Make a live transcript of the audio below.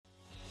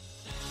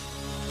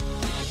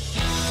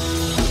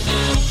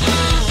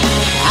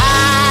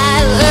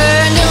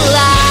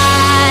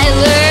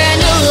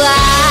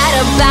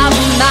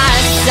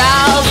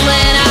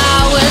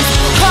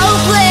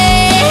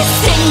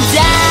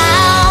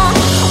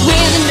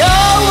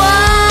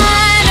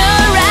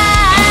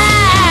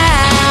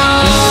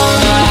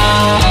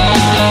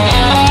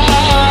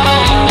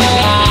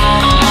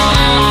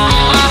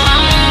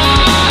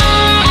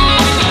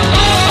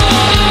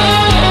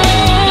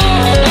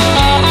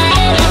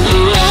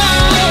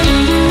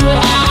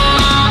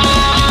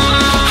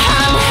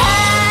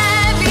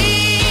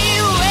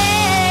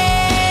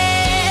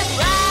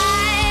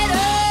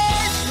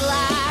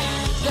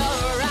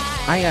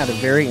had a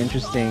very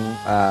interesting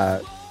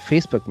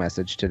Facebook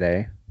message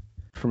today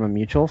from a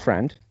mutual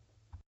friend.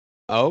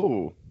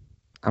 Oh.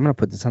 I'm going to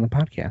put this on the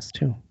podcast,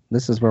 too.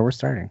 This is where we're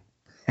starting.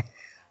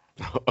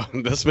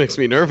 This makes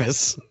me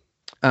nervous.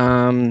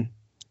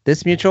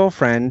 This mutual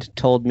friend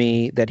told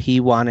me that he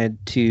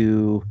wanted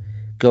to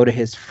go to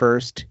his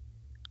first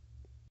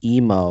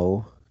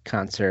emo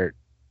concert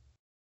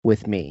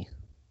with me.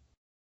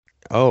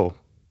 Oh.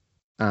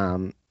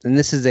 And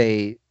this is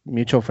a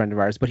mutual friend of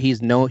ours, but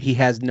he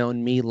has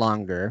known me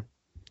longer.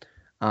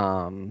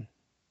 An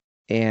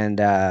so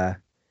I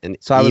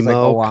was like,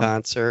 emo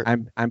concert.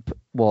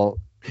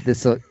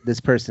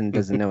 This person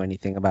doesn't know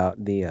anything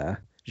about the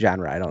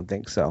genre. I don't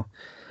think so.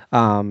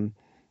 So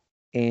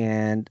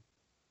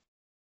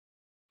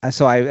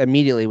I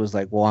immediately was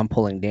like, well, I'm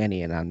pulling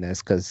Danny in on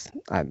this because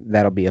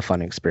that'll be a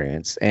fun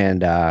experience.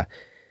 And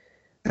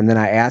then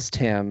I asked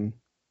him,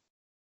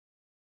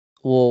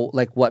 well,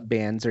 like, what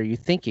bands are you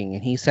thinking?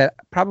 And he said,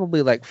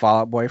 probably like Fall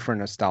Out Boy for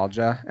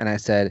nostalgia. And I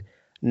said,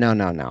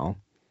 no.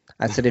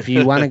 I said, if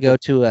you want to go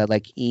to a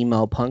like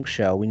emo punk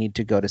show, we need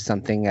to go to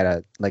something at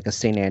a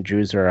St.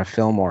 Andrews or a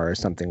Fillmore or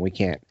something. We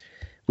can't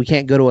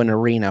go to an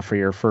arena for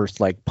your first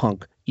like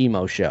punk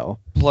emo show.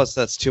 Plus,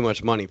 that's too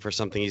much money for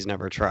something he's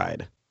never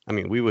tried. I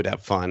mean, we would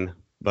have fun,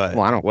 but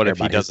what if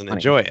he doesn't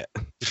enjoy it?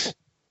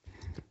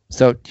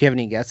 So, do you have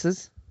any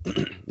guesses?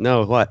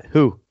 No, what?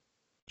 Who?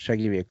 Should I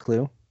give you a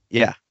clue?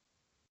 Yeah.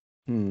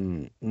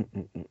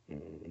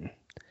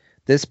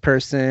 This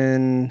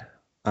person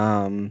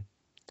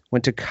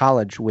went to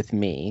college with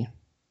me.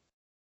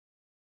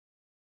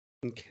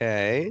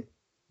 Okay.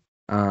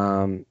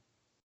 And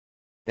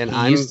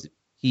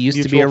he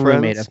used to be a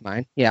roommate of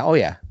mine. Yeah. Oh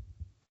yeah.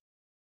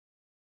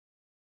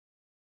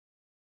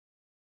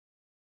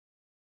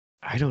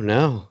 I don't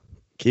know.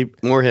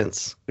 Keep more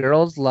hints.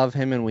 Girls love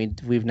him, and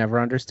we've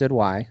never understood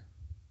why.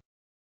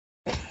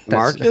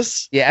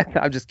 Marcus? Yeah,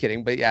 I'm just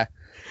kidding, but yeah,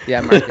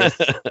 Marcus.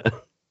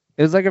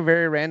 It was like a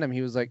very random.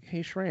 He was like,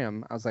 "Hey,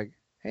 Shram." I was like,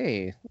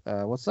 "Hey,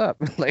 what's up?"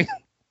 Like,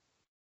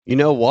 you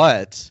know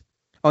what?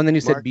 Oh, and then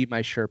you said, "Be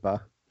my Sherpa."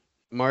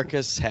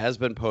 Marcus has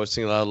been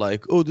posting a lot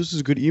like, "Oh, this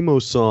is a good emo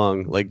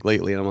song," like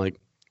lately. And I'm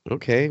like,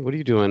 "Okay, what are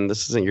you doing?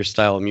 This isn't your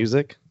style of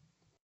music."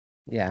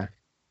 Yeah.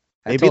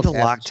 Maybe the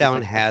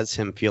lockdown has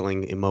him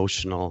feeling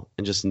emotional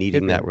and just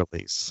needing that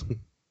release.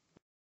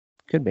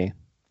 Could be.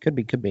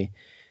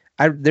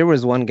 There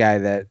was one guy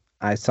that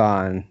I saw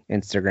on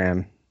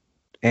Instagram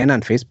and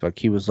on Facebook.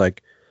 He was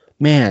like,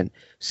 "Man,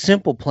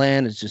 Simple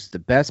Plan is just the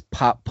best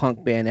pop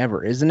punk band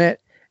ever, isn't it?"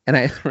 And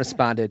I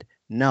responded,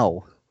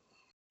 "No,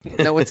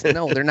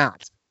 they're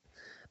not.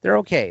 They're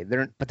okay.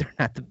 They're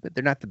not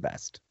the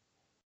best.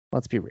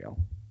 Let's be real.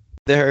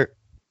 They're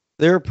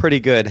pretty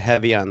good,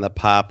 heavy on the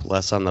pop,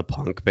 less on the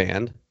punk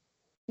band."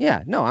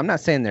 Yeah, no, I'm not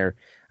saying I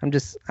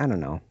don't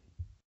know.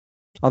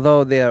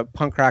 Although the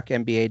punk rock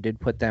MBA did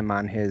put them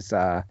on his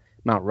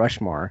Mount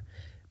Rushmore,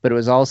 but it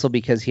was also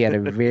because he had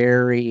a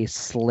very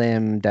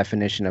slim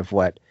definition of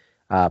what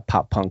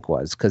pop punk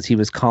was, because he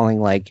was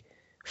calling like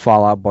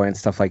Fall Out Boy and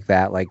stuff like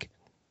that like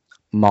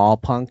mall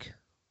punk,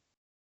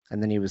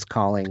 and then he was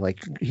calling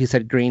he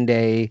said Green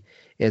Day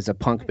is a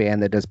punk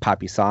band that does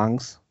poppy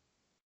songs,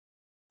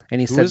 and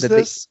he said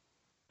that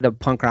the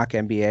punk rock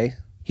MBA.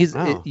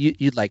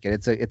 You'd like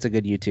it. It's a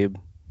good YouTube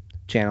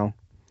channel.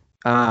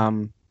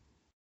 And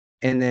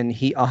then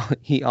he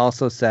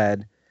also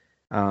said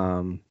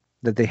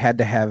that they had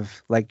to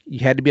have you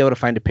had to be able to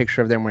find a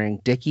picture of them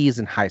wearing Dickies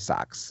and high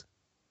socks.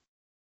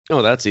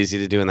 Oh, that's easy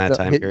to do in that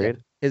time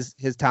period.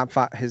 His top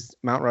five, his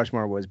Mount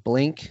Rushmore was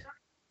Blink,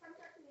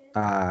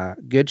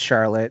 Good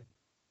Charlotte,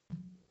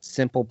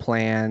 Simple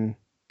Plan,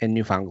 and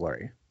Newfound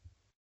Glory.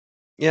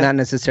 Yeah. Not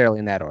necessarily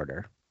in that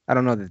order. I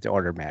don't know that the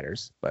order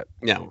matters, but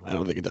no, I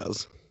don't think it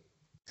does.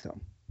 So,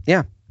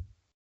 yeah.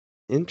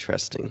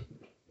 Interesting.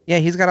 Yeah,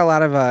 he's got a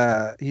lot of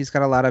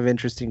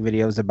interesting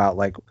videos about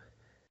like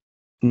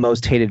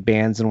most hated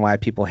bands and why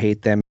people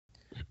hate them.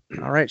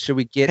 All right, should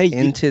we get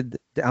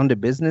down to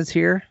business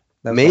here?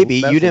 Maybe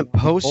you didn't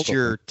post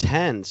your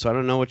 10, so I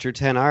don't know what your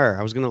 10 are.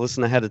 I was going to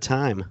listen ahead of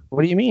time.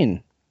 What do you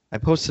mean? I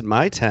posted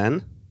my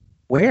 10.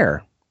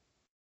 Where?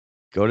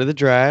 Go to the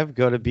drive.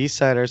 Go to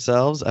B-Side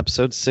Ourselves,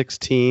 episode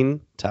 16,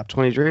 top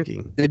 20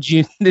 drinking. Did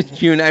you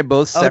and I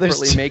both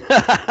separately make?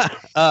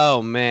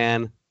 Oh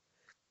man,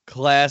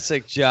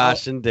 classic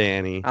Josh and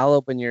Danny. I'll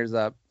open yours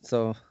up.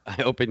 So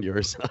I opened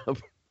yours up.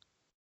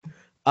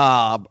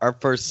 Our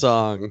first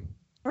song. Of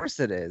course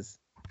it is.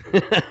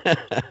 Oh.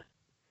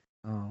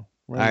 All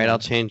right, I'll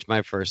change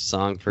my first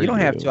song for you. You don't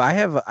have to. I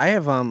have I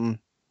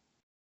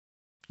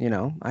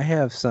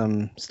have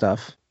some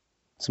stuff,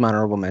 some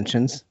honorable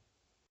mentions.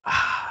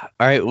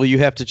 All right, well, you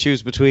have to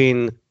choose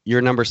between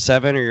your number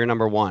 7 or your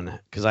number 1,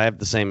 because I have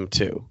the same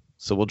 2.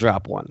 So we'll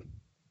drop one.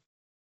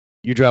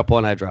 You drop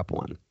 1, I drop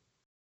 1.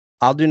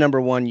 I'll do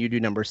number 1, you do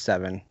number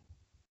 7.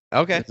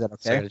 Okay. Is that okay?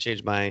 So I got to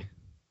change my...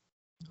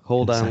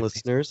 Hold on,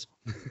 listeners.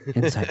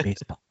 Inside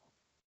baseball.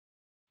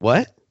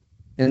 What?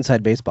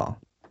 Inside baseball.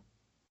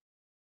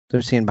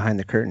 They're seeing behind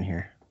the curtain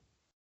here.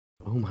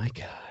 Oh my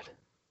God.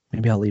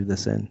 Maybe I'll leave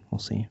this in. We'll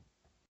see.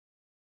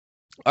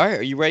 All right,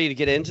 are you ready to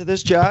get into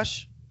this,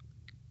 Josh?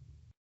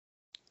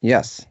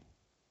 Yes.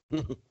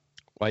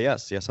 Why,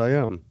 yes, I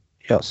am.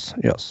 Yes.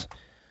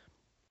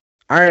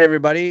 All right,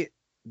 everybody.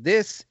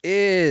 This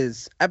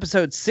is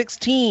episode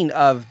 16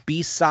 of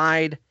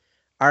Beside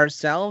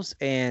Ourselves.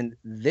 And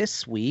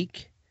this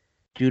week,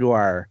 due to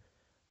our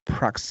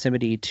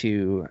proximity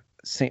to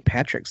St.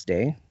 Patrick's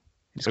Day,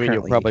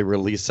 You'll probably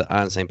release it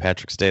on St.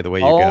 Patrick's Day the way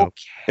you go.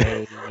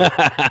 Okay.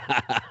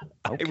 I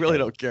really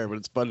don't care, but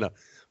it's fun to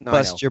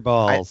bust your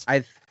balls.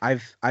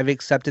 I've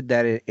accepted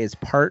that it is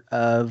part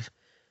of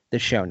the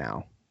show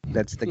now.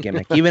 That's the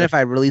gimmick. Even if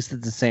I released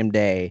it the same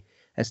day,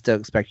 I still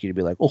expect you to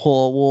be like,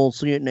 "Oh, we'll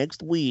see it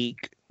next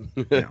week."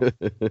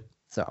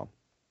 So,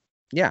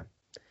 yeah.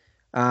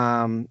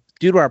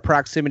 Due to our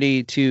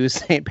proximity to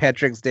St.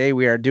 Patrick's Day,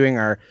 we are doing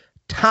our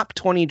top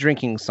 20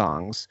 drinking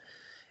songs,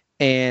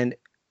 and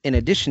in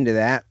addition to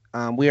that,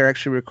 we are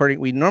actually recording.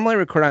 We normally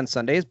record on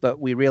Sundays, but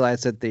we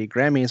realized that the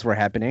Grammys were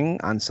happening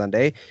on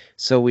Sunday,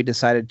 so we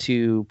decided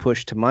to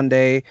push to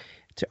Monday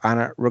on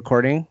a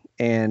recording,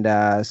 and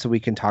so we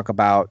can talk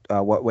about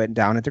what went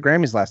down at the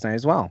Grammys last night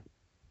as well.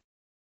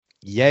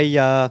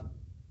 Yeah.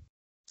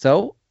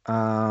 So,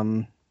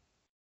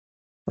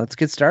 let's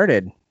get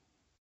started.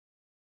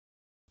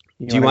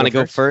 Do you want to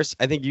go first?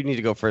 I think you need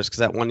to go first because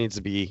that one needs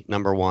to be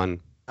number one.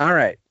 All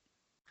right.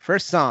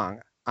 First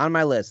song on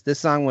my list. This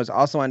song was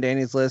also on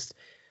Danny's list.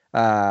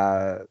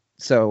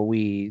 So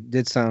we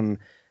did some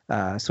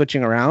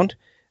switching around.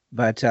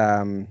 But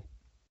my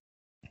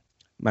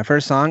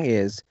first song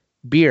is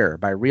Beer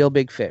by Real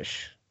Big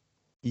Fish.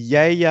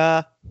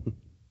 Yeah.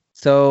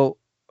 So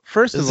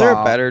first of all, is there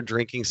a better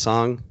drinking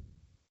song?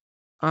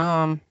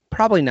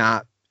 Probably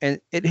not.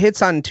 And it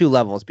hits on two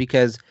levels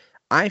because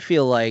I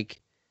feel like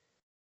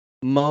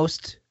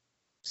most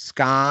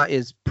ska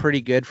is pretty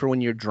good for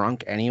when you're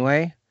drunk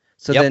anyway.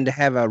 So then to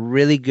have a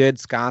really good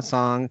ska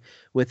song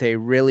with a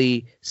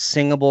really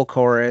singable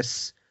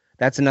chorus,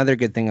 that's another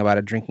good thing about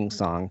a drinking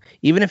song.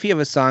 Even if you have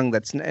a song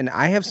and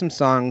I have some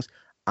songs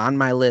on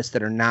my list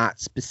that are not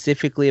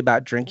specifically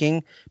about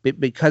drinking, but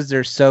because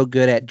they're so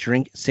good at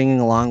singing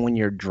along when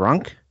you're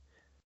drunk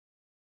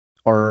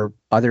or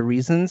other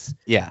reasons,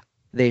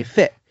 they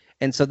fit.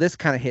 And so this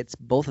kind of hits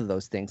both of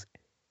those things.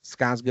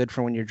 Ska's good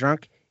for when you're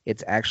drunk.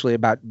 It's actually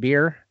about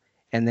beer,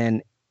 and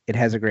then it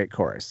has a great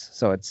chorus.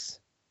 So it's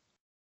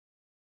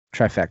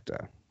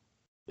trifecta.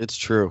 It's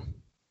true.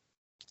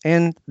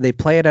 And they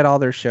play it at all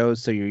their shows,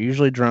 so you're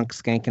usually drunk,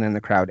 skanking in the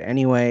crowd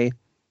anyway.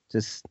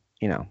 Just,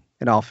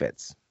 it all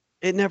fits.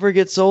 It never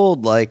gets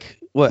old. Like,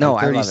 what, no,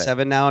 I'm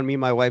 37 now, and me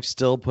and my wife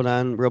still put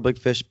on Real Big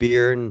Fish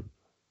beer and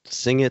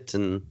sing it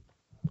and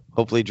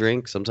hopefully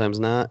drink, sometimes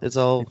not. It's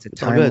good.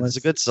 It's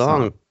a good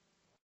song.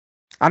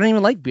 I don't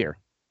even like beer.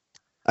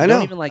 I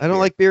know. I don't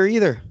like beer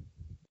either.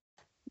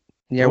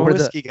 Yeah, we're a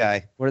whiskey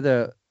guy. We're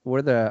the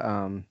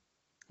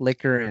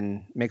liquor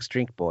and mixed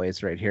drink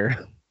boys right here.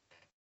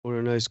 What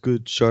a nice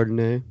good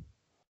Chardonnay.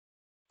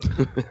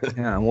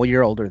 Yeah, well,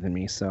 you're older than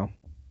me, so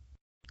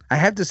I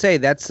have to say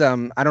that's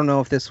I don't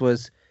know if this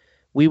was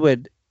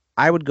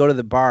I would go to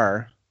the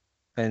bar,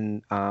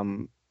 and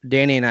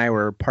Danny and I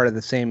were part of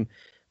the same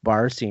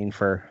bar scene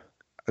for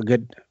a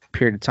good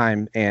period of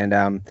time,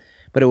 and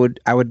but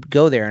I would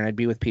go there and I'd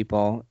be with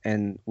people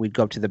and we'd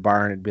go up to the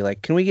bar and it'd be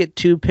like, can we get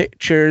 2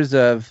 pictures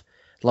of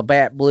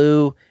Labatt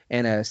Blue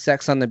and a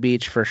Sex on the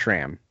Beach for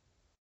Shram?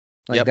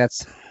 Like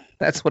that's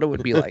what it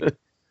would be like.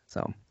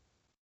 So,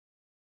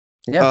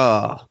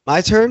 yeah. My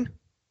turn?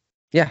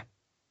 Yeah.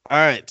 All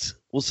right.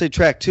 We'll say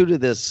track 2 to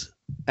this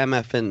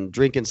MFN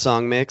drinking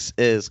song mix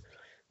is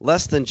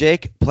Less Than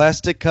Jake,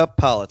 Plastic Cup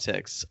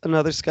Politics.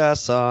 Another ska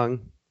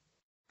song.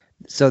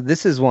 So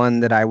this is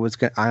one that I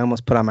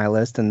almost put on my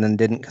list and then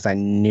didn't because I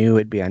knew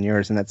it'd be on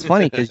yours. And that's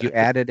funny because you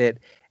added it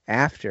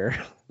after.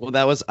 Well,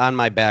 that was on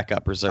my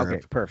backup reserve.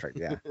 Okay, perfect.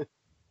 Yeah.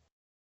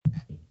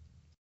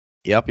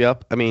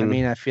 Yep. I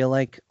mean, I feel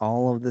like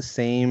all of the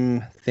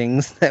same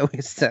things that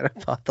we said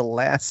about the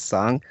last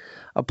song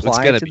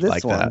apply to this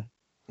like one. That.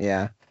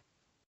 Yeah.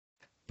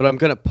 But I'm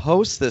going to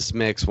post this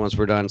mix once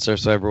we're done, so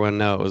everyone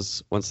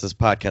knows once this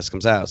podcast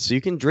comes out. So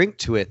you can drink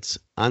to it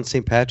on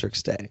St.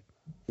 Patrick's Day.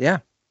 Yeah.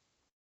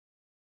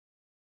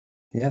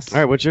 Yes. All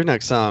right, what's your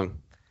next song?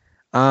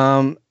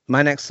 My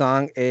next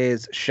song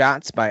is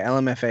Shots by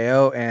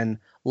LMFAO and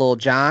Lil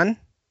Jon.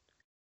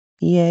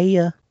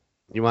 Yeah.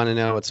 You want to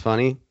know what's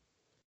funny?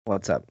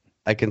 What's up?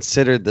 I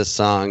considered this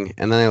song,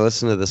 and then I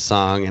listened to the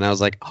song, and I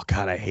was like, oh,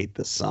 God, I hate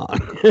this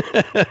song.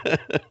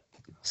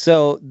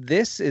 So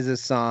this is a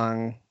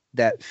song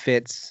that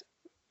fits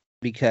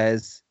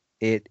because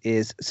it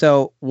is...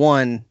 So,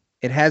 one,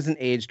 it hasn't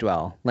aged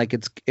well. Like,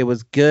 it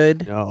was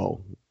good. No.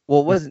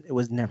 Well, it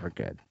was never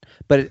good.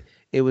 But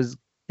it was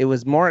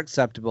more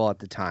acceptable at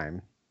the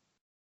time.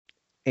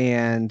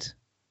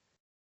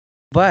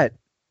 But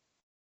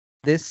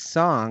this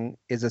song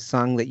is a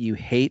song that you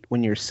hate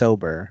when you're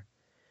sober,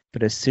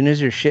 but as soon as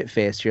you're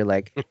shit-faced, you're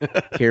like,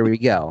 here we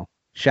go.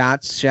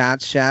 Shots.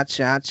 Yes.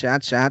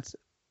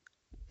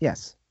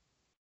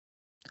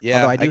 Yeah.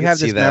 Although I do have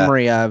this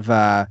memory of,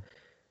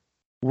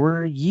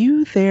 were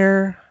you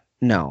there?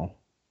 No.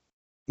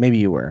 Maybe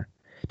you were.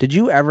 Did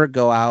you ever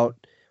go out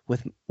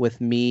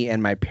with me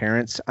and my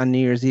parents on New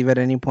Year's Eve at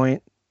any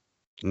point?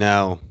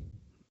 No.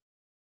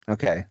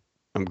 Okay.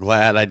 I'm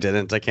glad I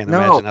didn't. I can't No.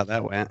 imagine how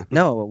that went.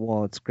 No,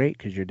 well, it's great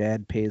because your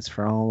dad pays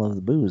for all of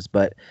the booze,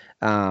 but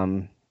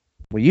well,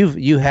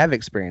 you have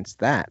experienced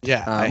that.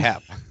 Yeah, I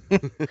have.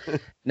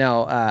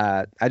 No,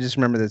 I just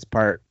remember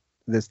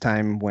this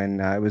time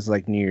when it was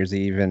like New Year's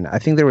Eve, and I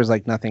think there was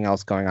like nothing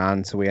else going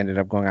on, so we ended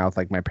up going out with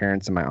like my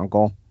parents and my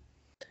uncle,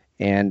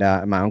 and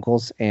my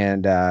uncles,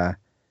 and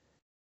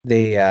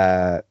they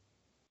I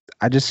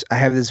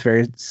have this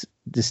very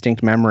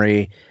distinct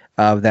memory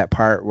of that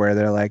part where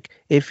they're like,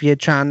 if you're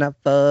trying to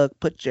fuck,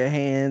 put your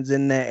hands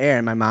in the air.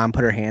 And my mom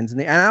put her hands in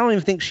the air. And I don't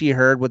even think she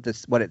heard what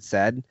it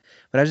said,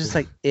 but I was just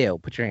like, ew,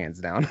 put your hands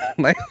down.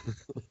 Like,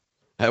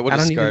 that would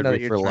have scarred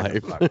me for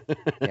life.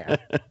 Yeah.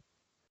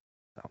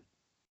 So,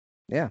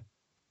 yeah.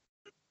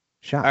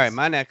 Shots. All right,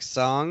 my next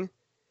song,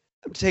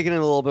 I'm taking it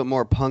a little bit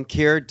more punk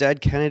here.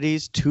 Dead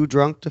Kennedys, Too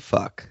Drunk to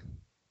Fuck.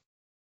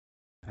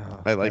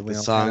 Oh, I like the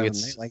song.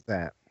 It's like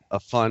that. A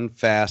fun,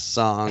 fast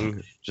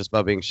song, just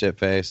about being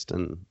shit-faced,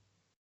 and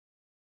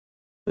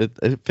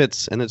it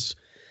fits, and it's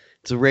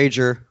a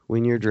rager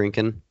when you're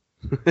drinking.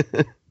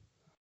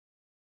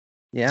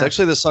 Yeah, it's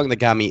actually the song that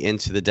got me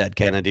into the Dead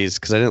Kennedys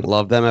because I didn't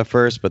love them at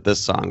first, but this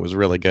song was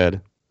really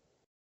good.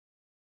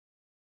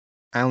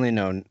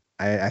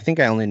 I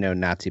think I only know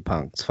Nazi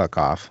Punks. Fuck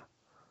off.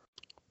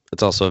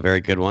 It's also a very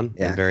good one.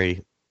 Yeah. And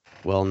very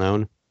well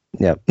known.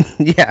 Yep.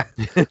 Yeah.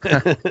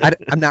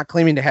 I'm not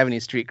claiming to have any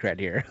street cred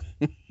here.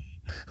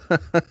 All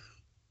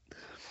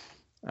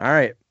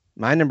right,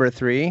 my number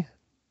 3,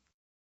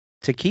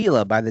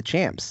 Tequila by the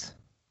Champs.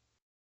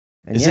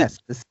 And this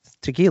is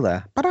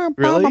Tequila.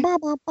 Really?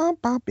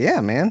 Yeah,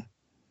 man.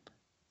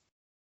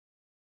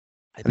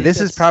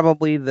 This is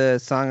probably the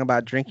song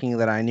about drinking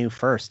that I knew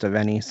first of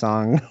any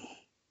song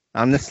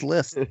on this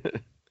list.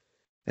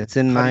 It's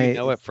in How do you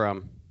know it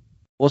from?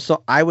 Well,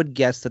 so I would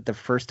guess that the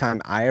first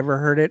time I ever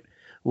heard it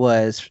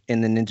was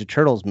in the Ninja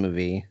Turtles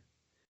movie.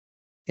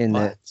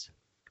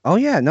 Oh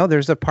yeah, no,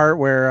 there's a part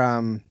where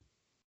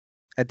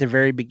at the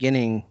very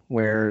beginning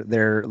where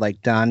they're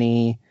like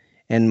Donnie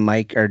and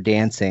Mike are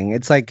dancing.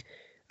 It's like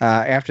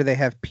after they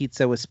have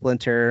pizza with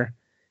Splinter,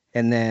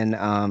 and then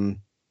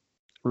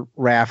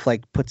Raph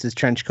like puts his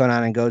trench coat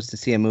on and goes to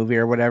see a movie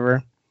or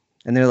whatever,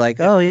 and they're like,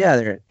 oh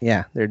yeah,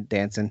 they're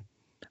dancing.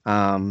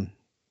 I'm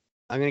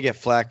gonna get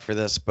flack for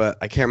this, but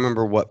I can't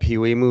remember what Pee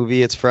Wee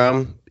movie it's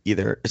from.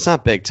 Either it's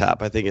not Big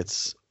Top. I think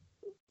it's.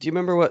 Do you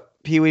remember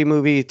what Pee Wee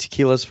movie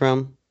Tequila's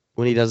from?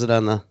 When he does it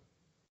on the...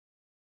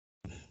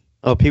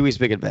 Oh, Pee-wee's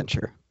Big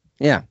Adventure.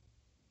 Yeah.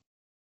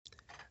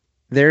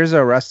 There's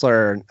a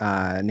wrestler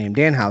named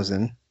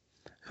Danhausen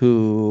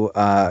who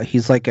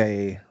he's like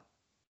a...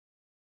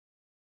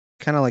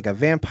 kind of like a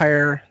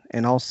vampire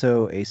and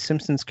also a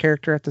Simpsons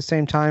character at the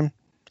same time.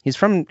 He's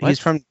from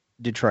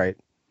Detroit.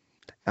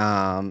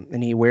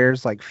 And he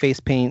wears like face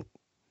paint.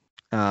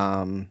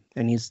 And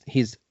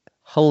he's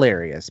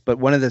hilarious. But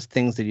one of the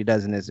things that he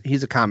does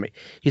he's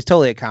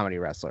totally a comedy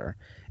wrestler.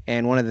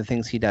 And one of the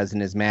things he does in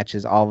his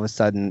matches, all of a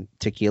sudden,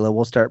 Tequila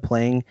will start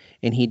playing,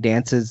 and he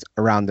dances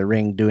around the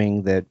ring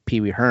doing the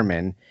Pee Wee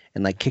Herman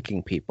and like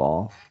kicking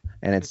people,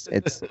 and it's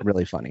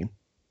really funny.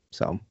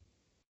 So,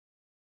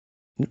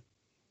 okay.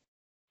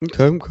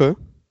 I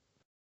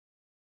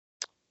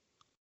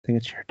think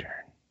it's your turn.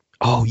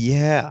 Oh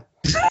yeah.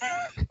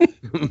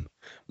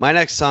 My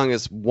next song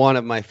is one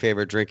of my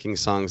favorite drinking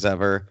songs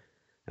ever.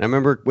 And I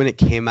remember when it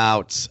came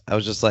out, I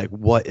was just like,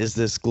 what is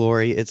this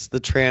glory? It's the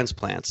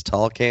Transplants,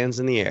 Tall Cans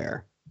in the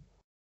Air.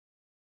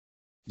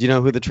 Do you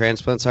know who the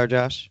Transplants are,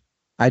 Josh?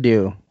 I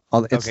do.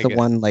 It's Okay, the good.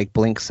 one like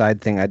Blink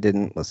side thing I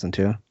didn't listen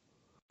to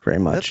very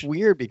much. That's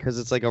weird because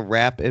it's like a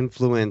rap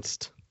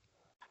influenced.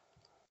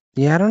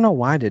 Yeah, I don't know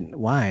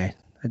why.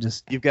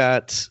 You've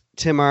got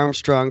Tim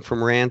Armstrong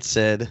from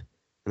Rancid,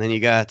 and then you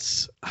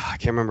got, I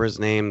can't remember his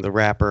name, the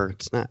rapper.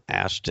 It's not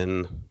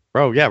Ashton.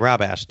 Oh, yeah,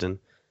 Rob Ashton.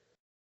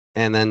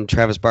 And then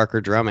Travis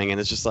Barker drumming, and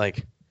it's just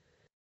like,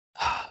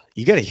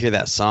 you got to hear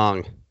that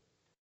song.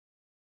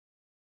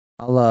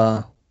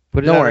 I'll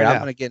Put it don't on worry, right I'm now.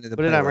 gonna get into the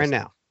Put it on playlist. right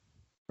now.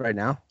 Right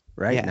now?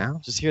 Right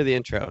now? Just hear the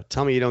intro.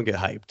 Tell me you don't get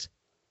hyped.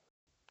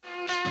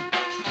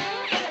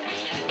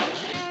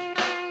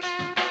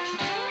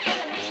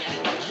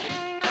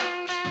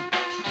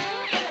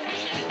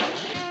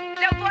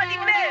 Nobody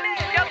move,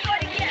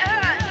 nobody get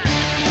hurt.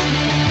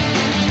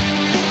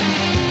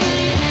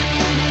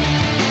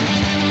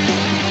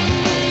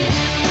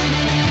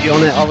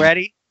 Feeling it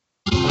already?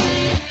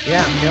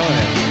 Yeah, I'm feeling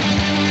it.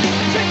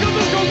 Take a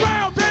look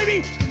around,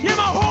 baby. Yeah,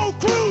 my whole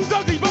crew's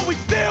ugly, but we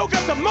still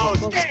got the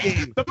most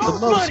game, the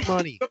most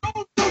money,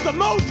 the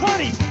most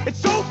honey. It's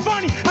so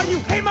funny how you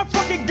hate my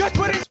fucking guts,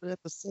 but it's But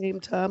at the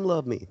same time,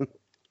 love me.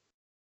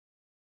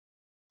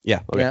 Yeah.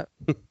 Okay. Yeah.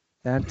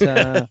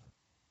 That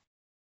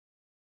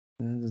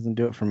doesn't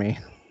do it for me.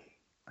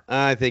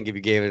 I think if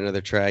you gave it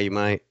another try, you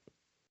might.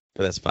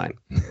 But that's fine.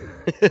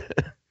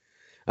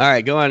 All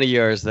right, go on to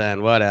yours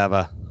then.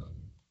 Whatever.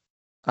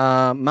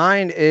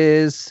 Mine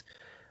is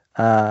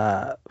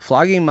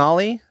Flogging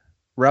Molly,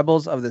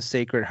 Rebels of the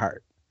Sacred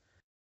Heart.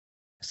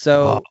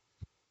 So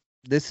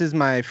this is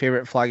my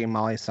favorite Flogging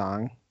Molly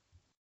song.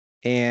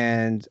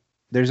 And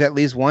there's at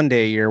least one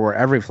day a year where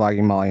every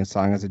Flogging Molly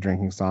song is a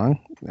drinking song.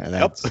 And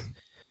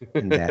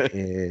that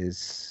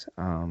is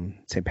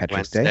St.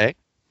 Patrick's Day.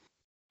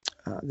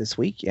 This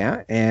week,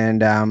 yeah.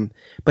 And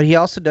but he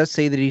also does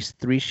say that he's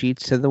 3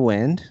 sheets to the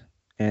wind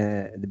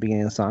at the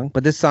beginning of the song.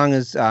 But this song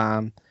is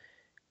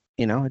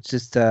it's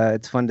just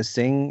it's fun to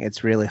sing.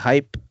 It's really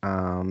hype.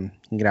 You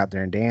can get out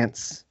there and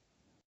dance.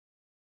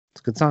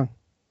 It's a good song.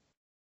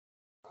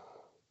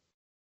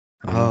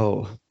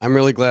 I'm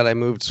really glad I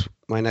moved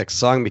my next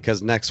song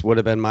because next would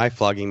have been my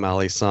Flogging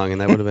Molly song, and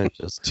that would have been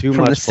just too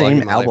From much. The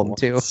same Flogging Molly album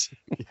too.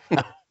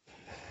 All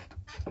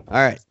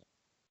right.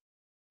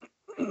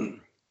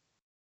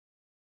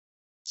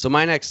 So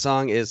my next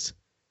song is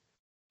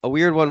a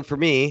weird one for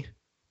me.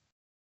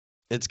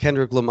 It's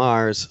Kendrick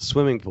Lamar's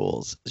Swimming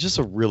Pools. It's just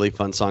a really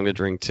fun song to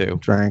drink to.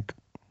 Drank.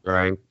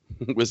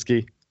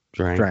 Whiskey.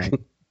 Drank.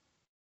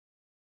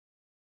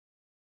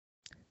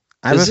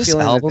 Is this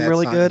album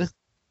really good?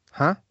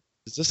 Huh?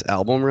 Is this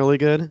album really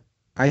good?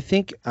 I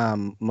think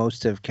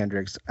most of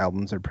Kendrick's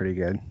albums are pretty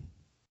good.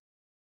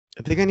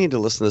 I think I need to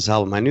listen to this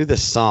album. I knew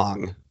this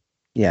song.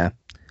 Yeah.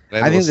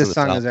 I think this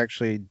song is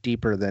actually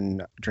deeper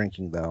than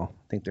Drinking, though.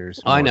 I think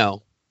there's more. I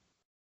know.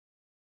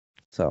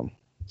 So.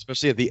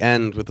 Especially at the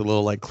end with the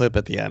little clip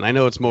at the end. I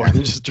know it's more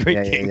than just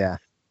drinking. Yeah.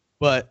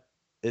 But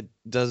it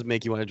does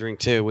make you want to drink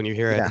too when you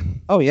hear it.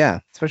 Oh, yeah.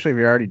 Especially if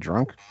you're already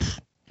drunk.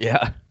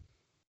 Yeah.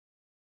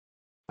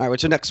 All right,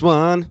 what's your next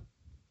one?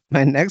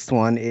 My next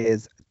one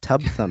is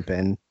Tub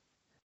Thumpin'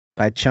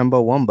 by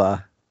Chumbawamba.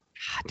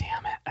 God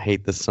damn it. I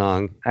hate this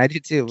song. I do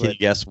too. Can you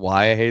guess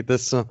why I hate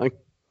this song?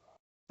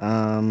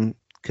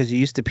 Because you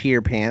used to pee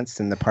your pants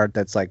in the part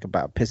that's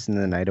about pissing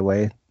the night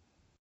away.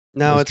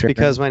 No, it's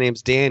because my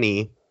name's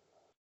Danny.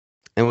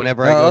 And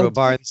whenever I go to a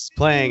bar that's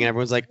playing,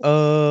 everyone's like,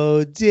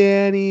 "Oh,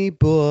 Danny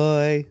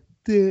boy."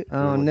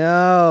 Oh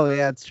no,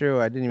 yeah, it's true.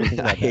 I didn't even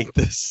think about I hate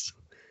this.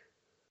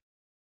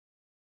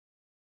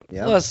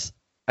 Yeah. Plus,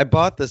 I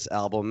bought this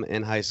album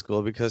in high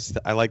school because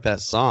I like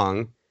that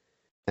song,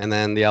 and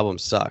then the album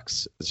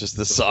sucks. It's just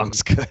the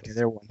song's good. Yeah,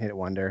 they're one-hit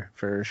wonder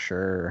for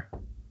sure.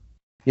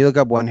 You look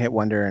up one-hit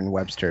wonder in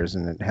Webster's,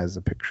 and it has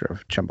a picture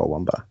of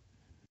Chumbawamba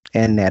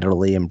and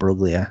Natalie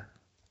Imbruglia.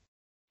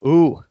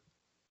 Ooh.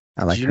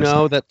 I like. Did you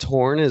know that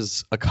Torn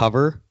is a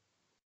cover?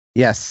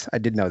 Yes, I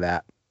did know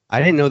that. I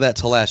didn't know that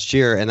till last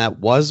year, and that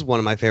was one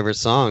of my favorite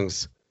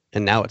songs,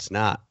 and now it's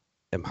not.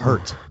 I'm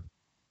hurt.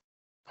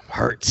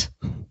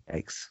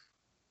 Yikes.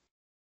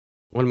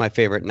 One of my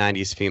favorite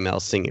 90s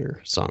female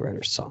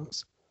singer-songwriter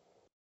songs.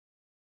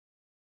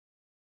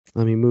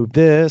 Let me move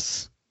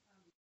this.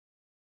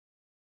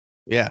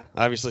 Yeah,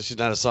 obviously she's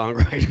not a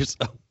songwriter,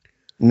 so.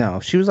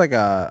 No, she was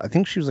I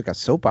think she was a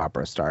soap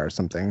opera star or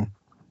something.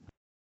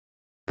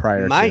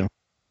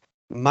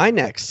 My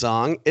next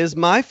song is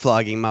my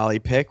Flogging Molly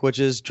pick, which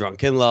is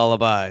Drunken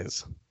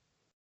Lullabies.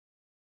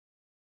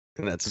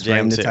 And that's a jam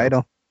right in the too.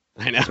 title.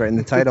 I know. It's right in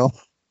the title.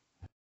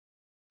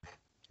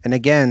 And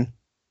again,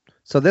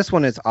 so this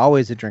one is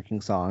always a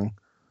drinking song,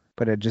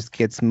 but it just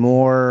gets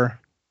more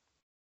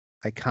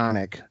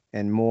iconic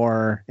and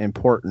more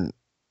important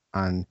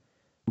on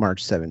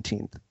March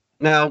 17th.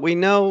 Now, we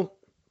know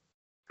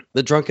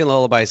the Drunken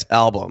Lullabies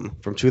album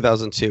from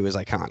 2002 is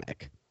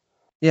iconic.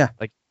 Yeah.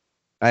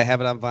 I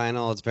have it on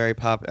vinyl. It's very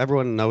pop.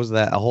 Everyone knows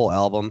that, a whole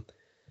album.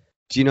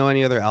 Do you know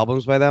any other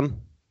albums by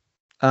them?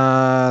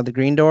 The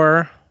Green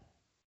Door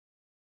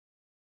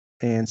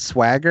and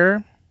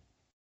Swagger.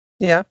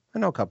 Yeah, I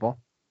know a couple.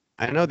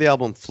 I know the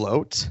album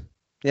Float.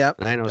 Yeah.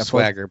 And I know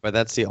Swagger, but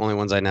that's the only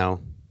ones I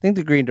know. I think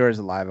the Green Door is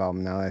a live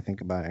album now that I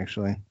think about it,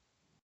 actually.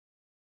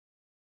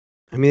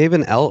 I mean, they have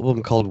an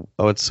album called,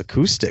 it's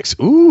Acoustics.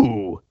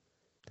 Ooh.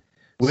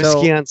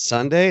 Whiskey on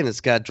Sunday, and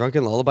it's got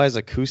Drunken Lullabies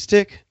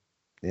acoustic.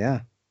 Yeah.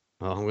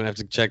 Oh, I'm gonna have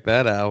to check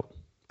that out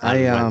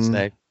on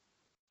Wednesday.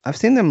 I've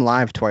seen them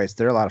live twice.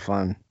 They're a lot of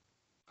fun.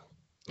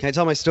 Can I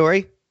tell my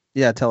story?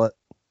 Yeah, tell it.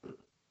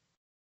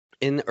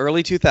 In the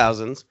early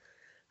 2000s,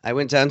 I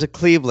went down to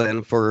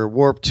Cleveland for a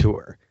Warped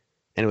Tour,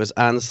 and it was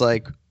on this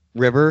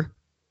river.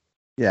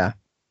 Yeah.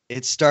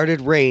 It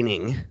started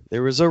raining.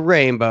 There was a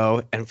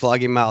rainbow, and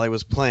Flogging Molly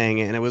was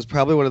playing, and it was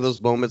probably one of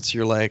those moments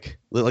you're like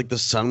the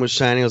sun was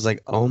shining. I was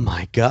like, oh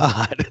my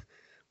god,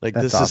 That's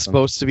this awesome. is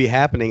supposed to be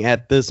happening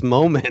at this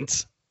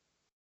moment.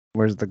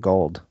 Where's the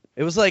gold?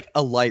 It was like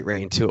a light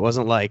rain too. It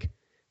wasn't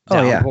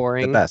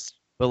downpouring. The best.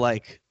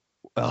 But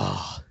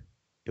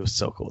it was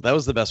so cool. That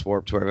was the best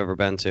Warped Tour I've ever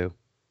been to.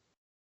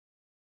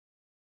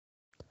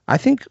 I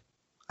think,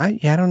 I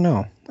don't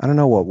know. I don't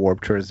know what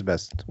Warped Tour is the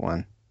best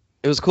one.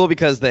 It was cool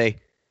because they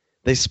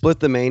split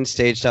the main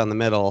stage down the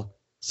middle.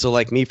 So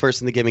Me First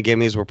and the Gimme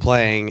Gimmes were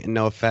playing, and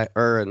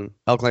and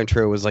Alkaline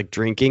Trio was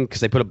drinking because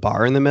they put a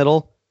bar in the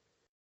middle.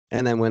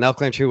 And then when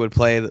Alkaline Trio would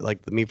play, the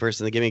Me First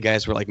and the Gimme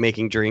guys were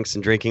making drinks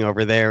and drinking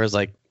over there. It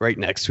was right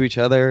next to each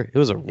other. It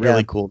was a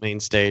really cool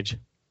main stage.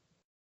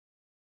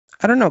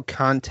 I don't know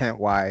content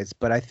wise,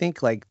 but I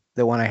think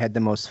the one I had the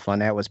most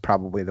fun at was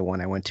probably the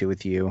one I went to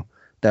with you,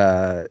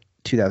 the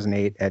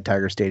 2008 at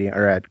Tiger Stadium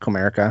or at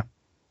Comerica.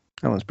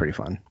 That was pretty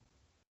fun.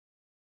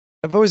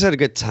 I've always had a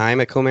good time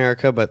at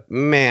Comerica, but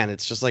man,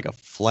 it's just like a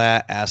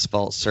flat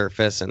asphalt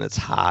surface and it's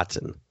hot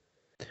and.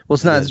 Well,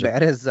 it's not as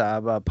bad as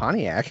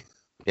Pontiac.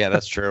 Yeah,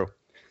 that's true.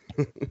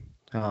 Oh,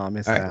 I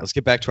missed All that. right, let's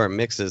get back to our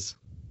mixes.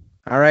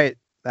 All right.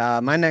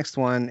 My next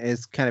one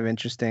is kind of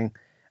interesting.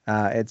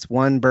 It's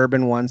 1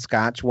 bourbon, 1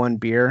 scotch, 1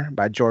 beer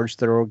by George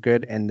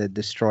Thorogood and the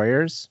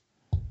Destroyers.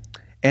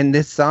 And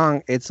this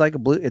song, it's like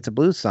it's a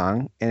blues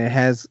song,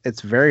 and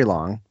it's very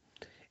long.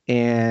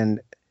 And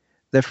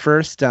the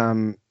first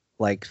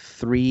like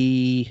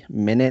 3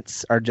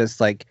 minutes are just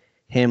like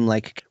him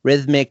like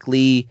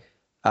rhythmically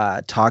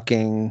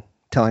talking,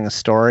 telling a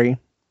story.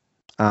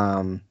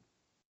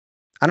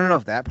 I don't know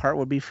if that part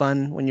would be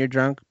fun when you're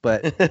drunk,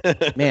 but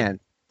man,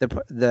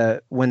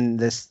 when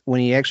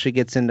he actually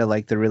gets into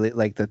like the really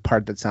like the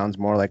part that sounds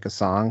more like a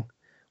song,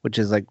 which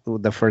is like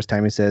the first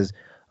time he says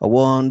a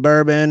 1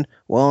 bourbon,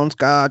 1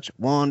 scotch,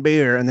 1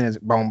 beer, and then it's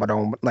boom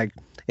ba-dum, like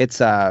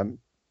it's a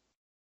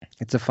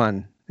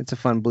fun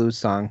blues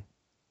song.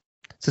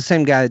 It's the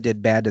same guy that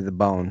did Bad to the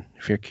Bone,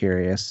 if you're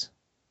curious.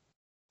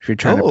 If you're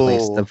trying to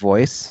place the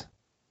voice.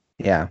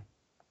 Yeah.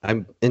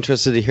 I'm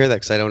interested to hear that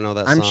because I don't know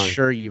that I'm song.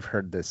 sure you've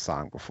heard this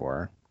song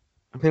before.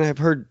 I mean, I've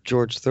heard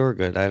George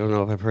Thorogood. I don't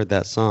know if I've heard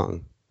that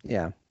song.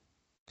 Yeah.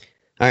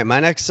 All right, my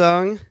next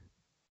song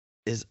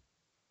is,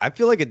 I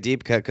feel like a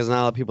deep cut because not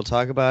a lot of people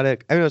talk about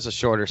it. I know it's a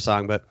shorter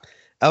song, but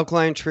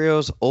Alkaline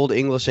Trio's Old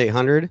English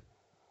 800.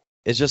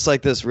 It's just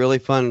like this really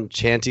fun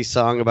chanty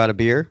song about a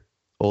beer.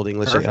 Old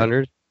English Perfect.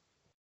 800.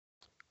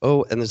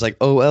 Oh, and there's like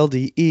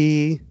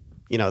OLDE.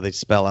 You know, they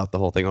spell out the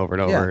whole thing over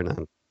and over. Yeah. And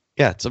then,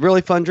 yeah, it's a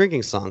really fun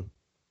drinking song.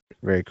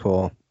 Very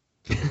cool.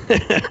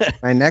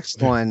 My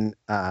next one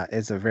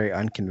is a very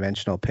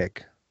unconventional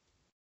pick.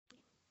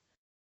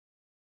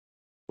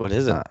 What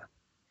is it?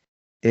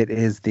 It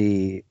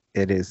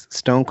is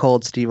Stone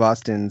Cold Steve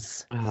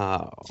Austin's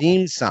Oh.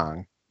 theme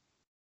song.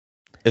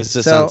 Is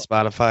this So- on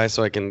Spotify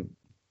so I can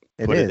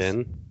put it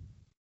in?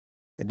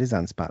 It is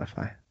on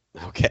Spotify.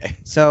 Okay.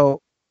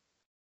 So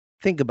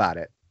think about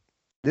it.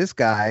 This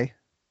guy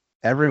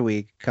every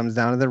week comes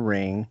down to the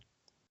ring,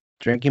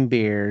 drinking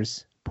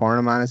beers, pouring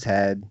them on his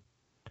head.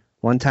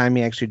 One time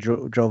he actually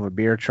drove a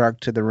beer truck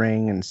to the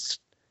ring and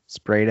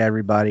sprayed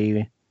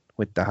everybody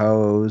with the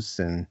hose.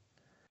 And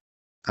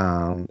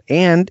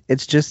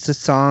it's just a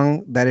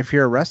song that if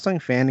you're a wrestling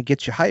fan, it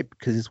gets you hyped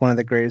because it's one of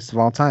the greatest of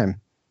all time.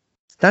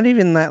 It's not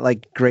even that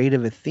like great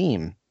of a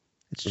theme.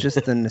 It's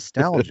just the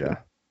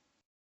nostalgia.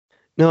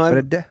 No,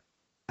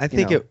 I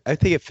think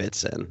it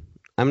fits in.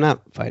 I'm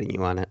not fighting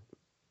you on it.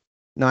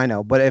 No, I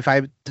know. But if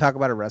I talk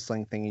about a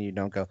wrestling thing and you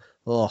don't go,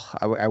 oh,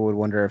 I would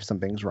wonder if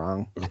something's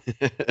wrong.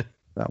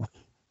 So.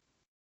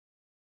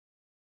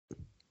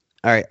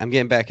 All right, I'm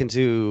getting back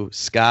into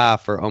ska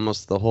for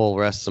almost the whole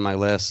rest of my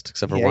list,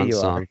 except for Yeah, one you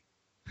song.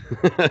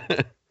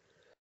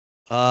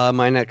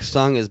 My next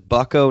song is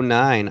Bucko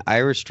 9,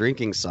 Irish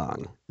drinking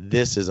song.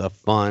 This is a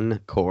fun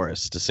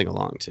chorus to sing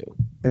along to.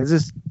 Is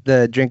this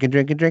the drinking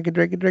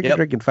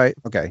Yep. fight?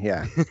 Okay,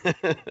 yeah.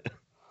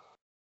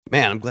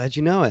 Man, I'm glad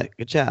you know it.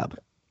 Good job.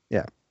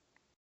 Yeah.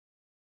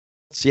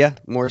 So yeah,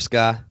 more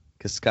ska,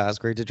 because ska is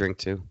great to drink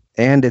to.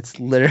 And it's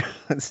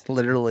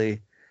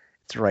literally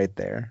it's right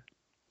there.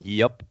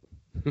 Yep.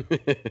 All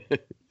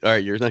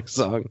right, your next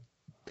song.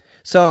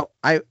 So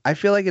I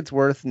feel like it's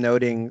worth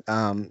noting,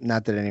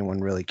 not that anyone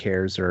really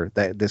cares or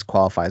that this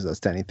qualifies us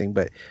to anything,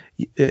 but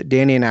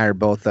Danny and I are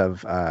both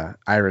of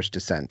Irish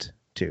descent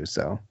too,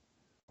 so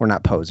we're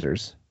not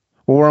posers.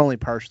 Well, we're only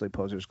partially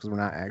posers because we're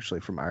not actually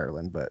from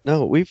Ireland. But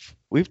No,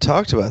 we've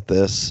talked about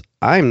this.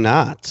 I'm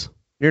not.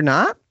 you're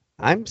not?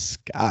 I'm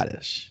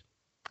Scottish.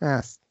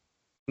 Yes.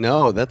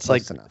 No, that's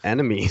like Close enough.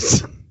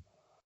 enemies.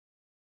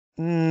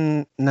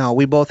 No,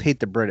 we both hate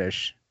the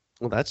British.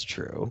 Well, that's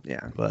true.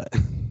 Yeah. But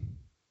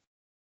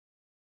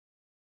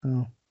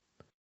Oh.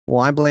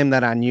 Well, I blame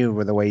that on you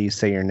with the way you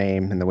say your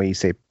name and the way you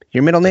say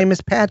your middle name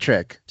is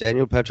Patrick.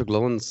 Daniel Patrick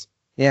Lowndes.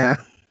 Yeah.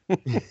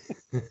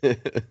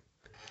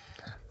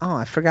 Oh,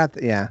 I forgot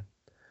that. Yeah.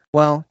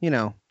 Well,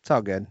 it's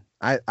all good.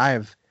 I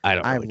have I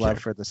don't really love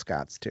care. for the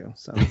Scots too.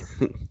 So,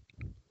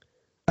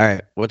 All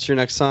right, what's your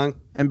next song?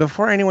 and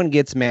before anyone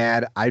gets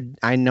mad,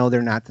 I know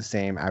they're not the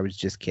same. I was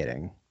just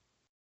kidding.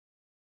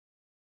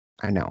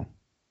 I know.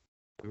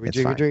 We It's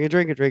drink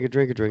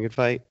it,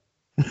 fight.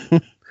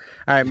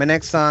 All right, my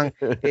next song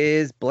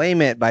is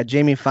 "Blame It" by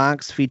Jamie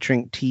Foxx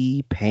featuring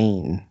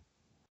T-Pain.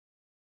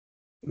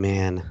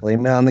 Man,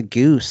 Blame it on the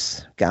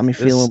goose. Got me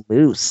feeling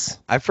loose.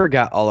 I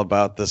forgot all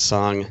about this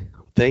song.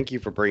 Thank you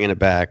for bringing it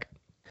back.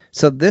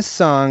 So this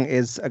song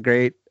is a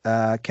great,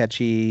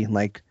 catchy,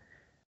 like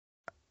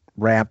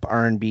rap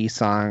R&B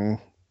song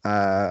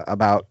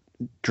about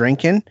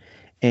drinking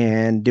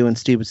and doing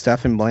stupid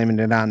stuff and blaming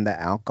it on the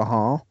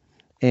alcohol.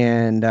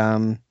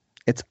 And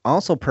it's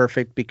also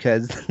perfect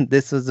because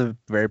this was a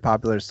very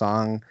popular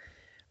song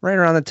right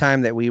around the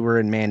time that we were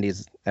in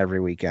Mandy's every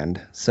weekend.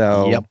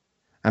 So Yep.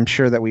 I'm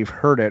sure that we've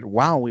heard it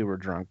while we were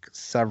drunk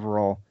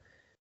several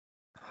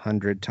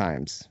 100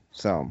 times.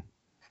 So,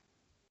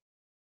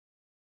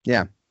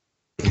 yeah,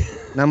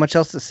 not much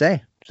else to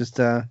say. Just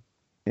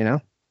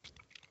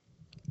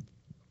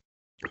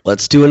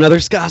Let's do another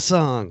ska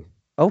song.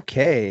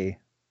 Okay.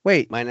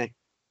 Wait. My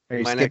Are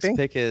you next skipping?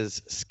 pick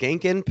is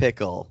Skankin'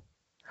 Pickle.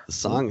 The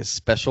song is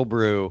Special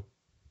Brew.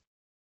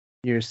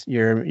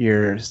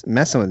 You're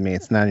messing with me.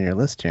 It's not on your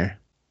list here.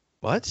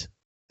 What?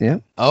 Yeah.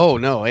 Oh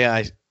no,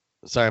 yeah.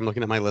 Sorry, I'm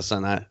looking at my list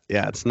on that.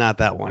 Yeah, it's not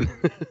that one.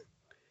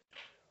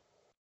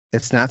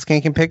 It's not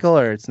Skankin' Pickle,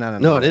 or it's not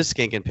on. No, the it list? is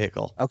Skankin'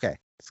 Pickle. Okay.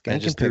 I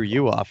just threw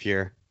you off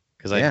here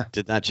because Yeah. I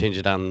did not change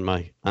it on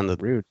the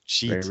Rude.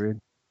 sheet. Very rude.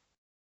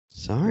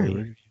 Sorry. Very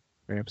rude.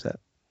 Very upset.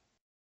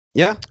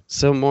 Yeah.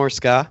 So more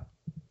ska.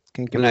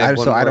 Skankin' And I have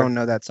one I more. don't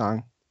know that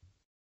song.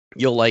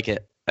 You'll like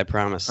it. I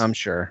promise. I'm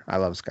sure. I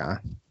love ska.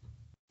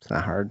 It's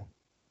not hard.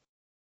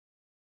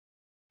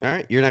 All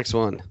right. Your next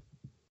one.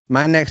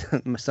 My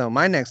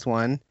next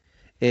one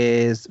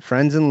is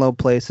 "Friends in Low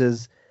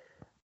Places"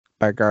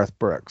 by Garth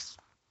Brooks.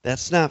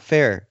 That's not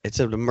fair. It's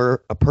an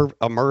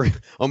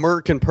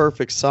American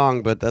Perfect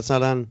song, but that's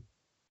not on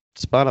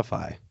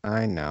Spotify.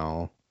 I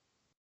know.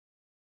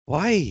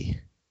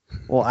 Why?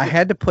 Well, I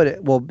had to put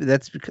it. Well,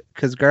 that's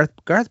because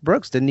Garth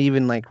Brooks didn't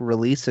even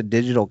release a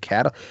digital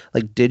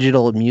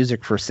digital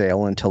music for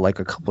sale until a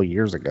couple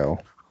years ago.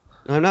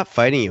 No, I'm not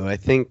fighting you. I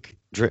think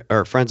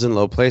Friends in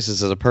Low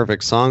Places is a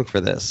perfect song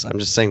for this. I'm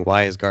just saying,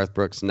 why is Garth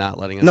Brooks not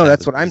letting us? No, have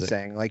that's his what I'm music?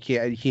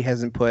 saying. He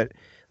hasn't put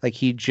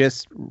he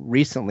just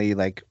recently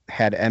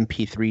had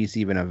MP3s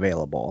even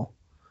available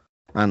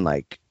on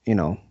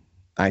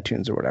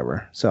iTunes or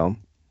whatever. So.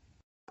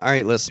 All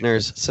right,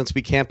 listeners, since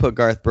we can't put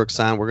Garth Brooks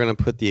on, we're going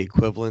to put the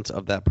equivalent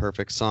of that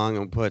perfect song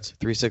and put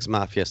 3 6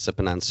 Mafia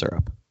Sipping on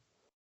Syrup.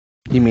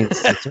 You mean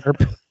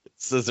syrup?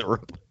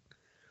 Syrup.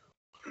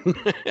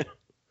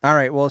 All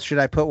right. Well, should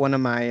I put one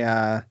of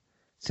my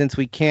since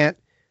we can't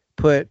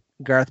put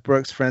Garth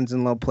Brooks' "Friends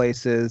in Low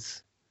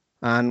Places"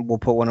 on, we'll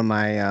put one of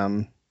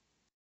my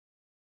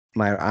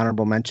my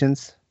honorable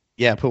mentions.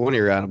 Yeah, put one of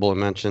your honorable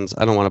mentions.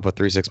 I don't want to put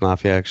 3 6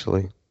 Mafia,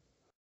 actually.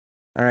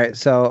 All right.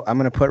 So I'm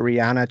gonna put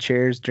Rihanna,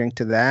 "Cheers," drink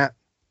to that.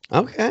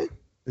 Okay.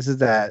 This is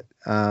that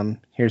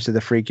 "Here's to the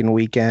Freaking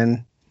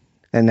Weekend,"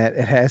 and that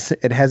it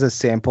has a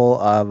sample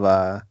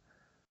of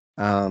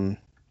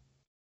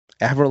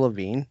Avril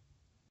Lavigne.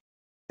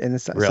 In the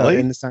song, Really? So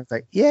in the song, it's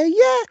like yeah.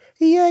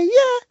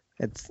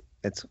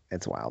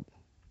 It's wild.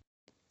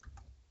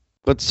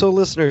 But so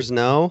listeners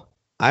know,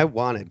 I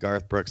wanted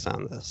Garth Brooks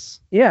on this.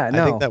 Yeah,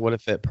 no. I think that would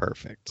have fit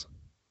perfect.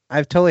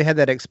 I've totally had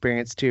that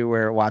experience too,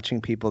 where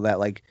watching people that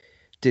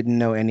didn't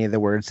know any of the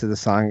words to the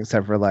song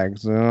except for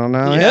oh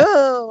no, Yeah.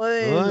 oh,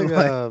 I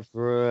got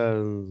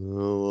friends.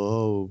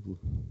 Oh.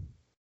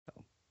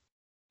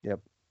 Yep.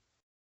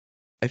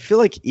 I feel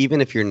like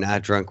even if you're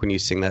not drunk when you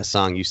sing that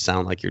song, you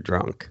sound like you're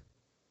drunk.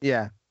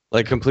 Yeah.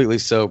 Completely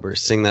sober,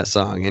 sing that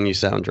song and you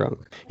sound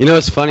drunk. You know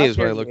what's funny is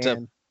when I looked up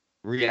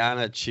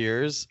Rihanna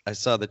Cheers, I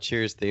saw the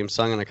Cheers theme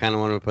song and I kind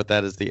of wanted to put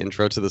that as the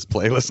intro to this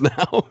playlist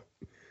now.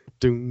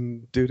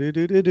 Doom, doo, doo,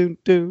 doo, doo, doo,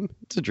 doo.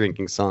 It's a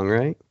drinking song,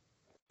 right?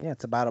 Yeah,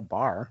 it's about a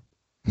bar.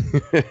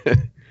 All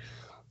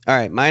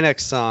right, my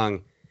next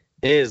song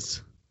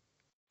is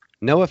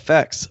No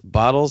Effects,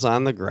 Bottles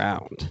on the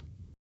Ground.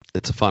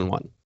 It's a fun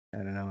one. I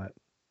don't know it.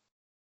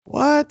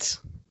 What?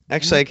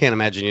 Actually, I can't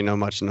imagine you know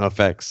much No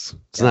Effects.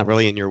 It's not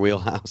really in your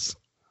wheelhouse.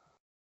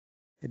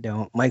 I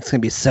don't. Mike's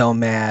gonna be so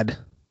mad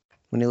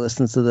when he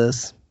listens to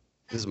this.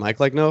 Does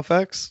Mike like No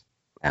Effects?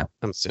 Yeah.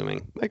 I'm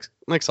assuming.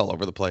 Mike's all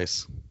over the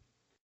place.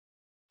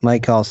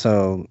 Mike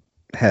also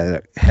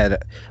had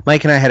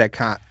Mike and I had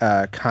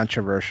a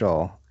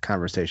controversial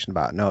conversation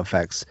about No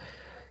Effects.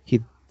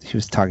 He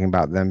was talking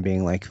about them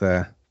being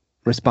the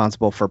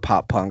responsible for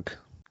pop punk,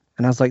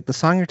 and I was like, the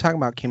song you're talking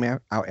about came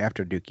out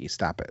after Dookie.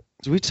 Stop it.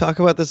 Did we talk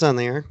about this on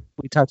the air?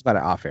 We talked about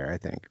it off air, I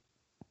think.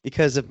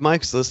 Because if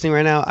Mike's listening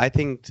right now, I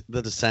think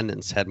the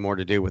Descendants had more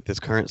to do with this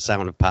current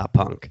sound of pop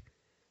punk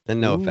than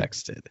No Ooh.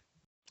 Effects did.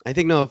 I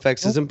think No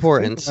Effects is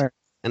important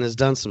and has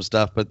done some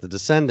stuff, but the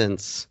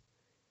Descendants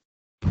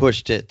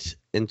pushed it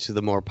into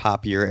the more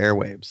poppier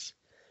airwaves.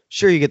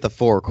 Sure, you get the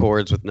 4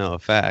 chords with No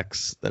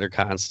Effects that are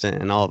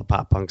constant in all the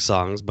pop punk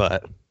songs,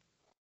 but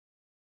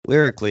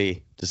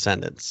lyrically,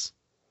 Descendants.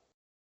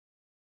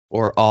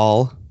 Or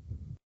All.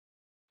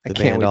 I The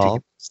can't band wait to All.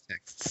 get these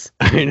texts.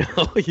 I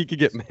know, you could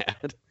get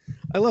mad.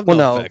 I love Well,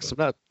 No no. Effects. I'm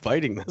not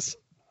fighting this.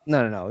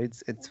 No.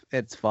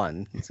 It's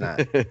fun. It's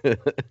not.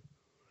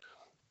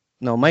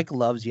 No, Mike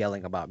loves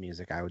yelling about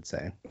music, I would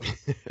say.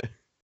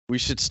 We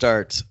should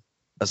start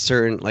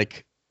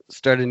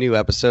start a new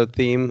episode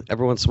theme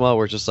every once in a while.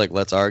 We're just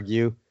let's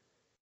argue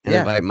and Yeah.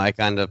 invite Mike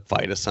on to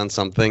fight us on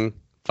something,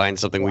 find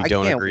something Well, we I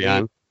don't can't agree wait.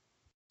 on.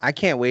 I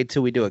can't wait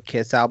till we do a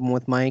Kiss album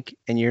with Mike,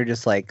 and you're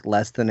just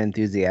less than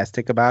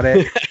enthusiastic about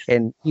it,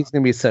 and he's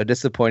gonna be so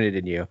disappointed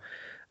in you.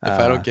 If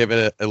I don't give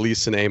it at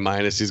least an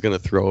A-, he's gonna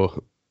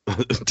throw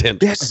 10.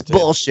 That's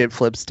bullshit,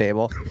 flips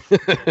table.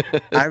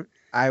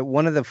 I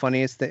one of the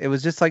funniest it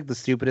was just the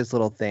stupidest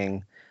little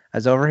thing. I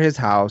was over his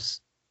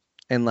house,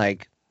 and I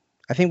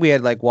I think we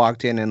had like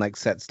walked in and like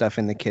set stuff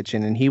in the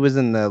kitchen, and he was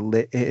in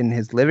in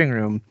his living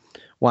room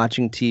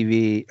watching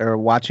TV or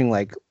watching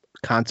like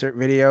concert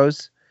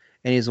videos,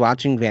 and he's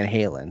watching Van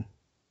Halen.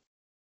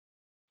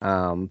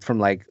 From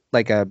like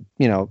a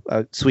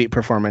a sweet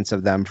performance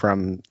of them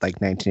from like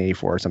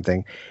 1984 or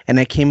something. And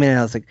I came in and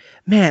I was like,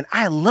 man,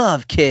 I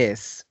love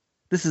Kiss.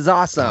 This is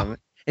awesome.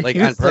 And Like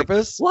he on was like,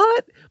 purpose?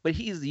 what? But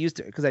he's used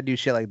to it because I do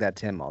shit like that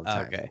to him all the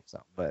time. Okay.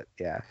 So, but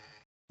yeah,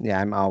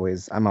 I'm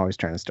always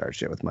trying to start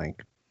shit with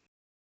Mike.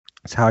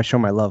 That's how I show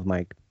my love,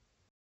 Mike.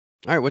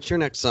 All right, what's your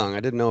next song? I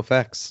didn't know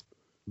effects.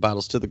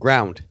 Bottles to the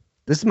Ground.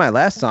 This is my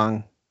last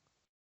song.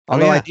 Oh,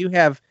 Although yeah.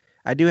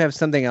 I do have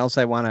something else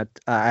I want to.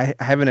 I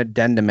have an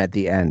addendum at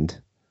the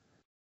end.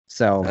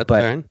 So, That's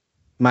but fine.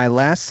 my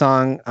last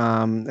song,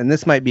 and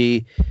this might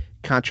be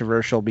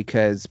controversial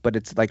but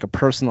it's like a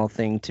personal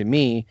thing to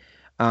me.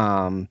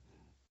 Dropkick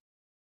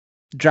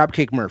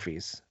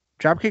Murphys.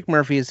 Dropkick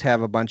Murphys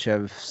have a bunch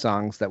of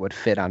songs that would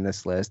fit on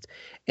this list,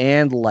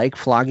 and like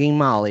Flogging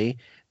Molly,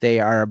 they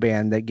are a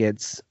band that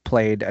gets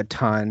played a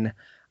ton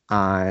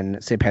on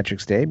St.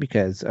 Patrick's Day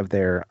because of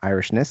their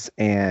Irishness,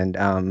 and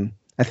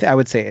I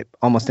would say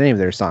almost any of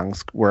their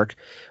songs work.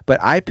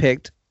 But I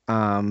picked.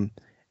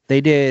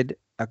 They did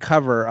a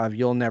cover of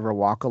 "You'll Never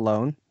Walk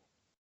Alone,"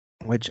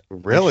 which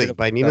Really?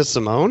 By Nina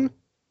Simone?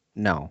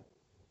 No,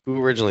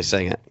 Who originally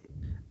sang it?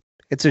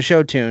 it's a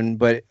show tune,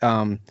 but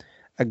a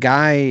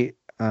guy,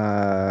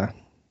 a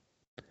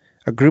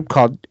group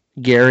called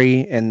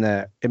Gary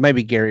it might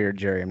be Gary or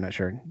Jerry, I'm not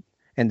sure,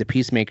 and the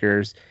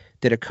Peacemakers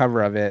did a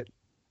cover of it,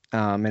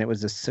 and it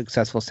was a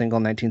successful single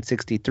in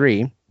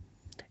 1963.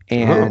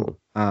 And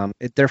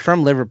they're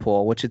from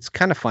Liverpool, which it's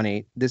kind of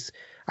funny.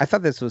 I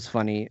thought this was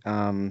funny.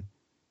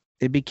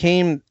 It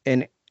became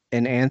an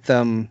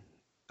anthem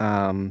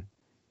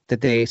that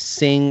they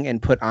sing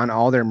and put on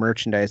all their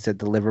merchandise at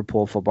the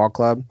Liverpool Football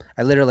Club.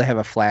 I literally have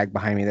a flag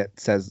behind me that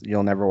says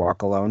 "You'll Never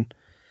Walk Alone."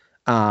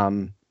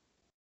 But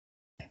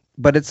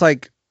it's a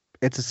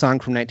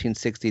song from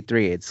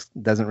 1963. It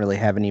doesn't really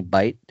have any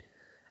bite.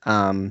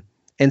 And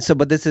so,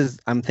 but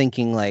I'm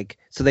thinking like,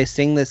 so they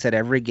sing this at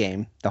every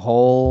game. The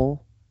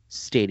whole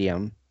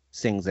stadium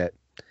sings it.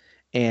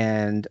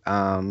 And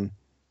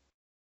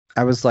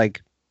I was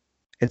like,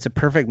 it's a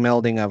perfect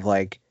melding of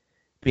like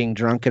being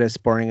drunk at a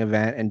sporting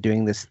event and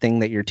doing this thing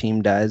that your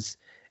team does,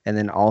 and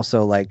then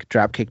also like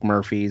Dropkick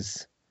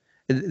Murphys.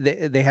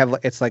 They have,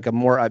 it's like a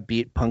more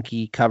upbeat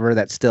punky cover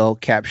that still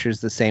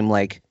captures the same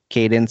like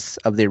cadence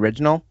of the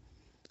original.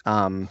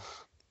 And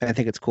I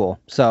think it's cool.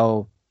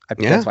 So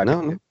that's why I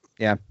picked it.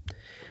 Yeah.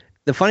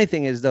 The funny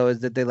thing is though, is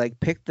that they like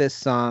picked this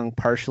song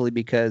partially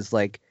because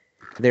like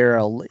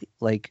they're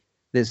like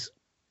this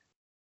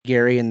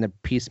Gary and the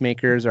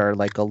Peacemakers are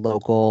like a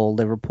local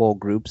Liverpool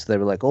group. So they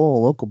were like, oh,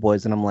 local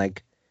boys. And I'm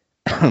like,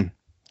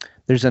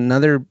 there's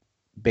another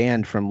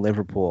band from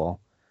Liverpool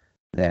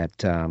that,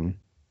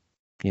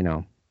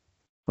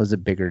 was a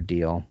bigger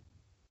deal.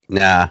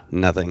 Nah,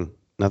 nothing.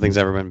 Nothing's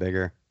ever been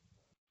bigger.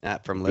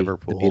 Not from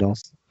Liverpool. The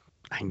Beatles.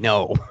 I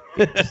know.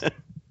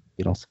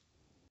 Beatles.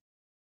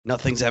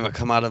 Nothing's ever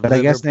come out of But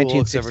I guess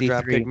Liverpool except for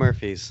 1963. Dropkick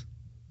Murphys.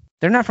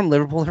 They're not from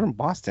Liverpool. They're from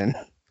Boston.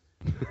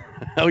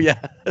 Oh, yeah.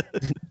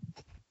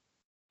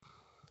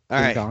 All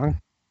Ding right. dong.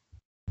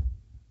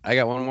 I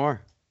got one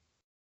more.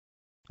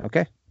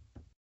 Okay.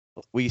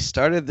 We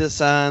started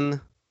this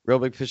on Real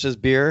Big Fish's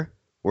Beer.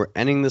 We're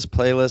ending this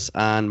playlist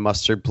on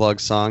Mustard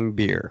Plug song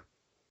Beer.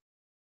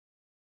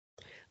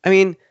 I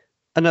mean,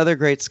 another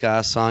great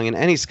ska song, and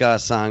any ska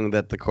song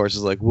that the chorus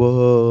is like, whoa.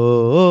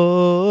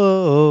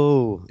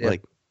 Yeah.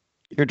 Like,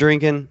 you're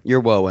drinking,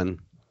 you're woeing.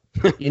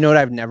 You know what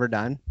I've never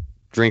done?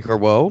 Drink or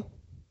woe?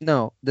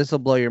 No, this will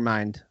blow your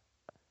mind.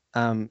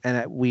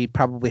 We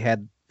probably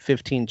had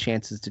 15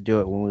 chances to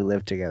do it when we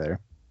lived together.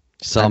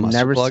 Saw I've Mustard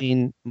never Plug?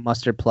 seen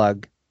Mustard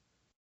Plug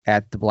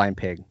at the Blind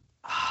Pig.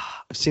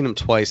 I've seen him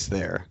twice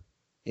there.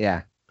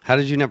 Yeah. How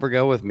did you never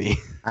go with me?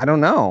 I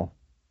don't know.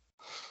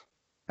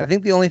 I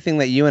think the only thing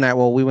that you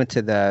and we went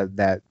to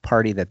that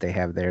party that they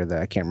have there.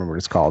 I can't remember what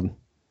it's called.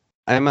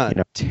 I'm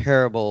a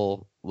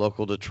terrible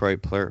local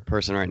Detroit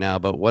person right now,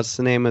 but what's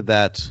the name of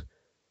that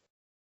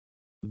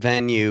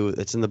venue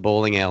that's in the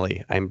bowling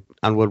alley? I'm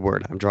on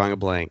Woodward. I'm drawing a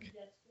blank.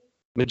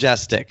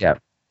 Majestic. Yeah.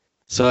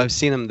 So I've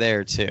seen him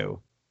there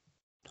too.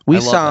 We I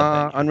love saw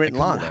that venue. Unwritten I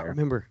Law could not there.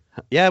 remember.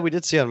 Yeah, we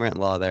did see Unwritten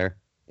Law there.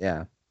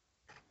 Yeah.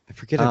 I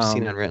forget I've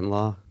seen Unwritten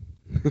Law.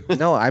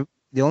 No,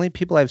 the only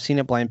people I've seen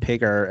at Blind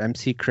Pig are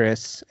MC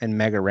Chris and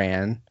Mega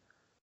Ran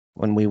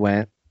when we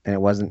went, and it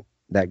wasn't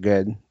that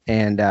good.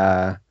 And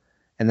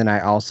then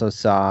I also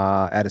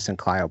saw Edison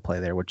Clio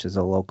play there, which is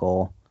a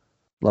local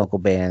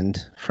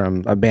band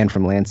from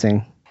Lansing.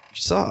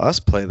 You saw us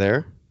play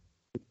there.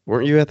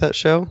 Weren't you at that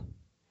show?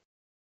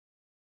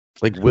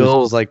 Like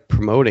Will was like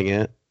promoting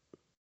it.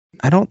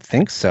 I don't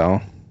think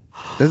so.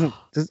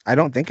 I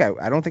don't think I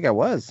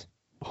was.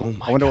 Oh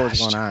my! I wonder what was gosh,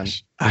 going on.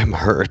 Josh. I'm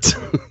hurt.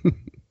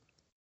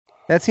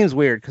 That seems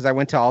weird because I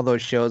went to all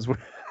those shows.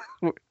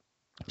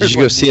 Did you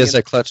go see us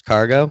at Clutch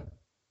Cargo?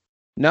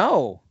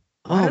 No,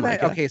 Why Oh did my I?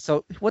 god. Okay,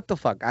 so what the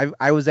fuck?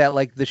 I was at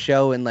like the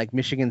show in like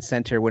Michigan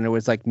Center when it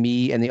was like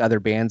me and the other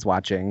bands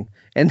watching,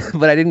 and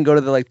but I didn't go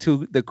to the like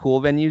the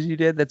cool venues you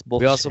did. That's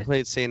bullshit. We also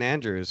played St.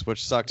 Andrews,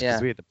 which sucks because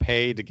Yeah. we had to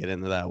pay to get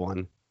into that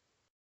one.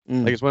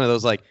 Mm. Like it's one of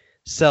those like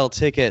sell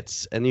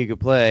tickets and you could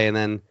play, and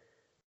then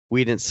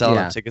we didn't sell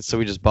Yeah. enough tickets, so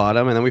we just bought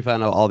them, and then we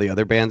found out all the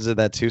other bands did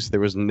that too, so there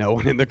was no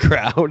one in the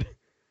crowd,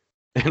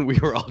 and we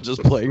were all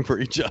just playing for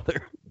each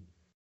other.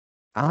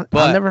 I'll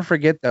But- never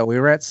forget though. We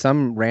were at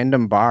some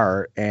random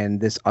bar and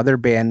this other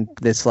band,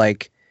 this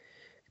like,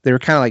 they were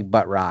kind of like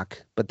butt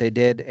rock, but they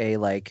did a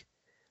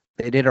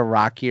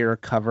rockier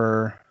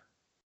cover,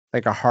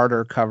 like a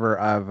harder cover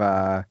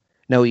of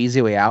No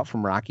Easy Way Out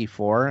from Rocky IV,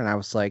 and I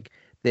was like,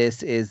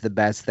 this is the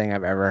best thing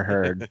I've ever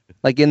heard.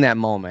 Like in that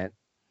moment,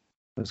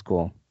 it was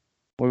cool.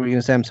 What were you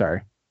gonna say? I'm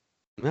sorry.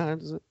 No, that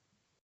is it.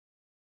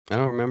 I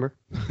don't remember.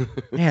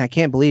 Man, I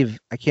can't believe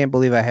I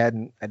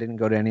didn't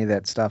go to any of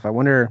that stuff. I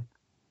wonder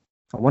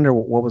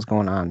what was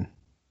going on.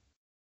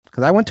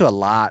 Because I went to a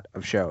lot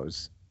of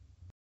shows.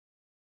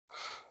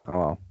 Oh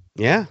well.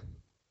 Yeah,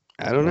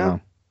 I don't know.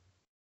 Wow.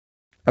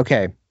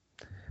 Okay.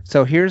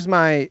 So here's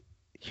my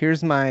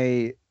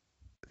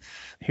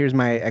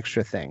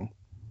extra thing.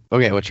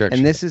 Okay, what's your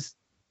And extra-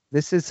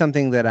 this is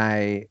something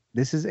that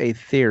this is a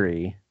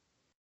theory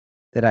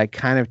that I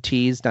kind of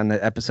teased on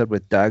the episode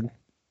with Doug.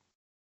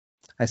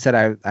 I said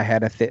I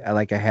had a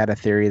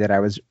theory that I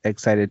was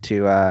excited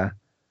to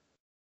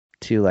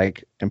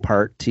like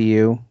impart to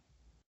you.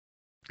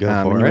 Go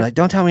and for you were it? like,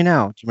 don't tell me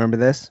now. Do you remember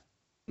this?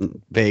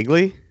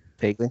 Vaguely.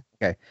 Vaguely?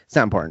 Okay. It's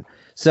not important.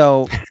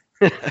 So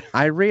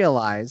I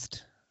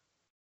realized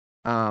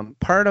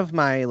part of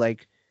my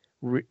like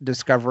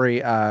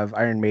discovery of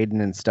Iron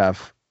Maiden and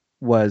stuff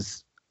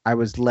was I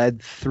was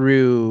led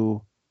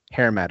through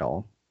hair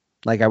metal.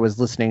 Like I was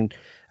listening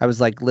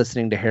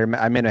to hair.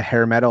 I'm in a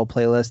hair metal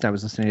playlist and I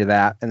was listening to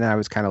that. And then I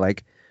was kind of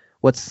like,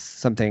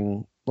 what's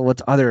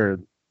other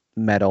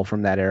metal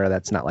from that era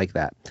that's not like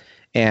that?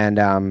 And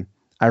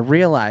I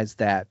realized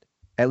that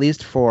at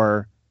least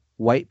for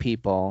white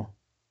people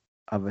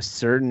of a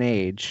certain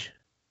age,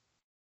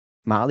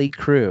 Motley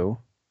Crue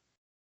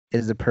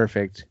is the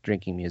perfect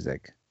drunk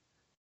music.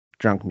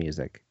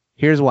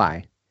 Here's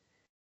why.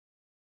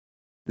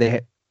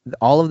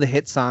 All of the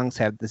hit songs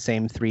have the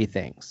same three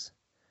things.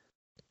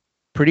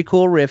 Pretty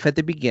cool riff at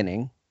the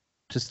beginning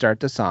to start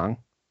the song.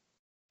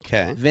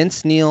 Okay.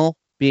 Vince Neil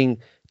being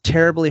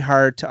terribly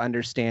hard to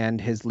understand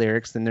his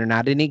lyrics, and they're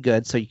not any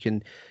good. So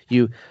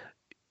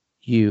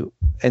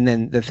and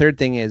then the third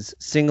thing is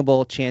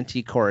singable,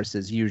 chanty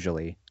choruses,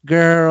 usually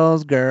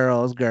girls,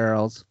 girls,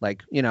 girls,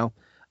 like,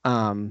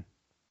 and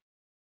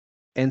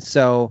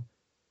so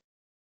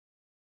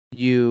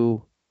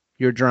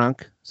you're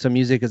drunk, so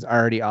music is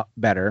already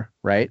better,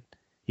 right?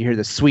 You hear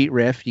the sweet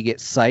riff, you get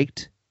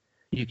psyched.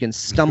 You can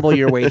stumble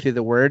your way through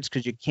the words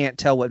because you can't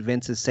tell what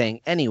Vince is saying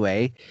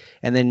anyway.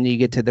 And then you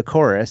get to the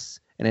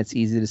chorus, and it's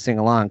easy to sing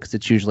along because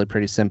it's usually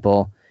pretty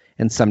simple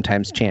and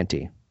sometimes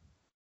chanty.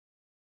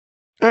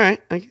 All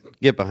right, I can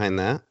get behind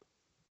that.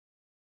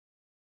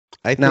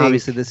 I Now, think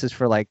obviously, this is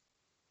for like,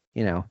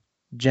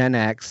 Gen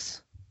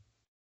X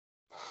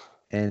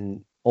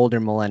and older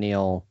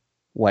millennial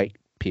white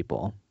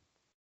people,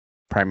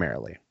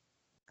 primarily.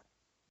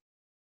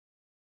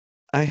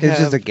 It's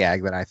just a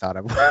gag that I thought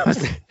of when I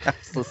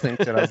was listening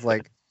to it. I was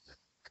like,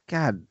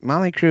 God,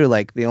 Motley Crue,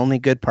 like the only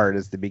good part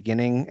is the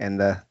beginning and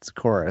the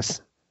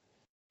chorus.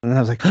 And then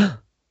I was like,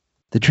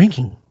 the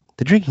drinking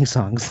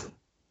songs.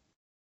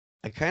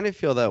 I kind of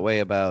feel that way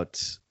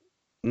about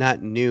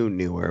not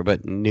newer,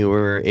 but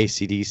newer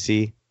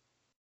AC/DC.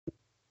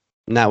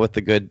 Not with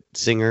the good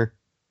singer.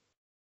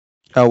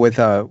 Oh, with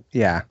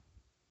yeah.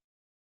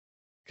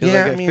 Because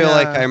Yeah, I I mean, feel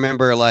like I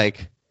remember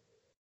like,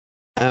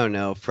 I don't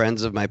know,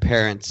 friends of my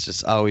parents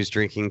just always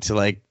drinking to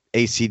like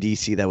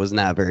AC/DC that was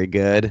not very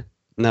good.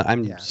 No,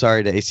 I'm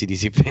sorry to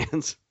AC/DC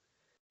fans.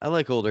 I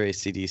like older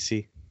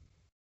AC/DC.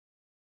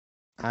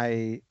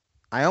 I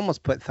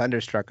almost put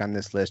Thunderstruck on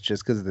this list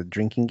just because of the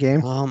drinking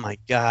game. Oh my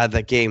god,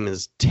 that game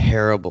is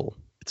terrible.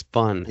 It's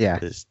fun. Yeah.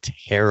 It's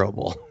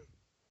terrible.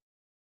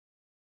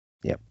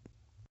 Yep.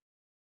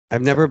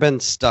 I've never been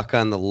stuck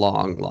on the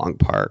long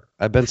part.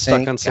 I've been stuck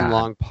Thank on some God.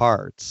 long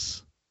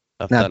parts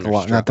of Not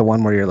the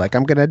one where you're like,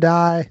 I'm gonna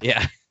die.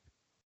 Yeah.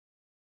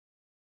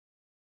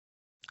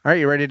 All right,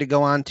 you ready to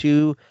go on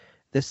to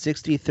the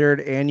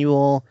 63rd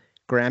annual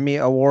Grammy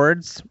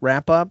Awards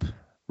wrap up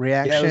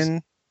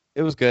reaction?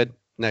 It was good.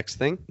 Next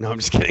thing. No, I'm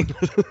just kidding.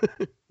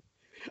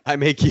 I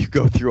make you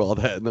go through all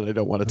that and then I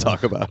don't want to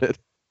talk about it.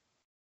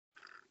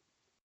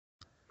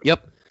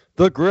 Yep.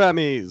 The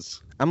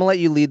Grammys. I'm gonna let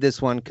you lead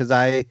this one because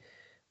I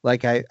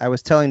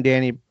was telling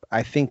Danny,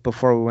 I think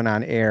before we went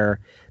on air,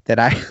 that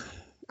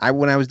I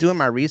when I was doing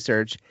my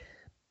research,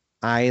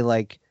 I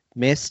like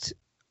missed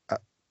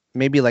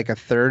maybe like a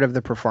third of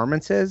the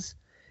performances,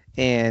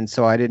 and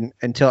so I didn't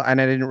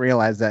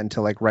realize that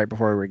until like right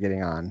before we were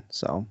getting on.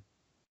 So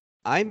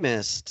I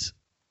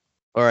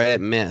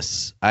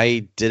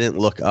didn't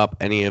look up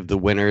any of the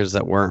winners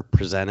that weren't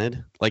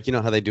presented. Like, you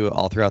know how they do it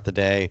all throughout the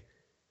day.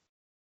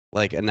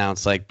 like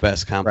announce like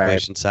best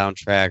compilation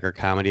soundtrack or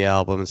comedy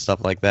album and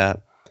stuff like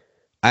that.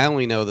 I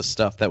only know the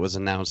stuff that was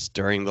announced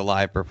during the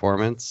live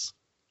performance,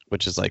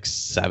 which is like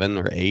 7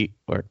 or 8,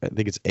 or I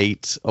think it's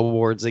 8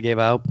 awards they gave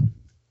out.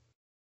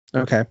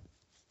 Okay.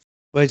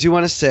 But I do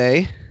want to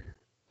say,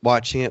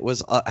 watching it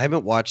was I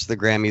haven't watched the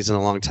Grammys in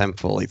a long time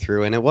fully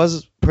through, and it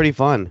was pretty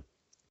fun.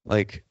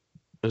 Like,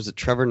 was it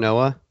Trevor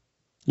Noah?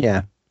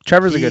 Yeah,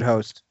 Trevor's a good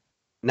host.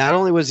 Not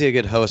only was he a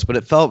good host, but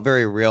it felt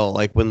very real.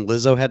 Like when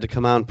Lizzo had to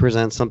come out and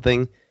present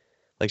something,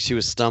 like she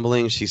was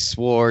stumbling, she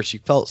swore, she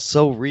felt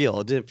so real.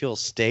 It didn't feel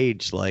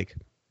staged like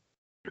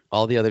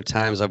all the other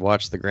times I've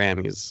watched the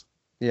Grammys.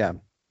 Yeah.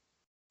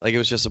 Like it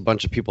was just a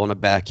bunch of people in a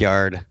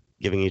backyard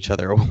giving each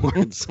other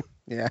awards.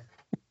 Yeah.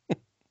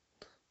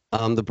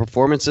 The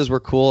performances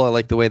were cool. I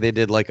like the way they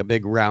did like a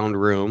big round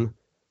room.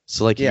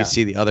 So like you could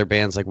see the other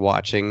bands like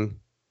watching.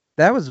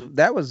 That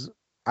was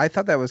I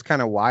thought that was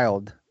kind of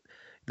wild.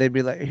 They'd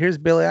be like, here's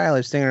Billie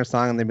Eilish singing her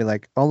song, and they'd be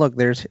like, oh look,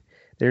 there's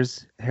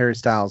Harry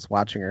Styles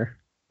watching her.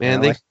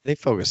 Man, they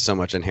focus so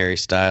much on Harry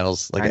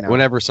Styles. Like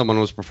whenever someone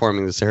was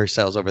performing this, Harry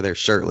Styles over there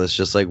shirtless,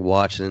 just like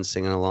watching and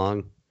singing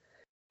along.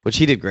 Which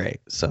he did great,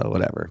 so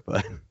whatever.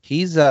 But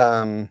he's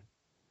I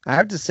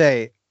have to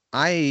say,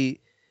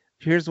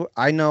 here's what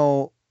I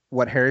know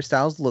what Harry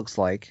Styles looks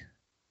like.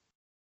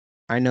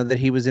 I know that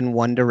he was in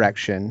One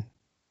Direction.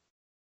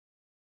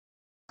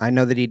 I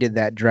know that he did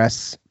that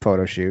dress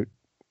photo shoot.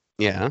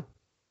 Yeah.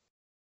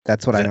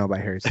 That's what I know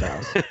about Harry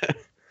Styles.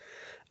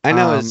 I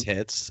know his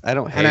hits. I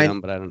don't hate him,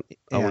 but I don't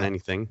own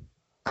anything.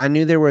 I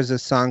knew there was a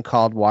song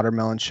called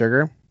Watermelon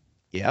Sugar.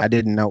 Yeah. I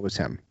didn't know it was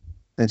him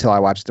until I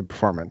watched the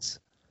performance.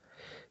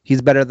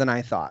 He's better than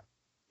I thought.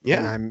 Yeah.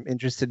 And I'm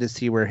interested to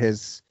see where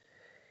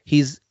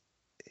he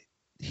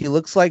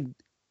looks like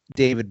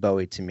David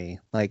Bowie to me.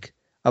 Like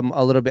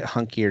a little bit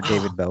hunkier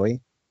David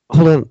Bowie.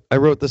 Hold on. I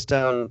wrote this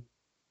down.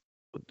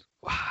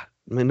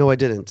 No, I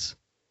didn't.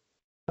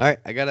 All right.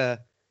 I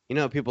gotta,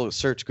 people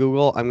search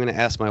Google. I'm going to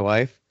ask my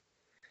wife.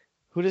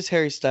 Who does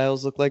Harry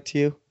Styles look like to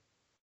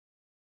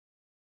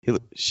you?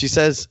 She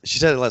said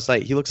it last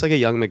night. He looks like a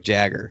young Mick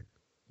Jagger.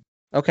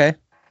 Okay.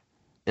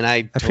 And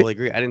I totally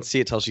agree. I didn't see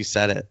it till she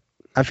said it.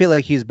 I feel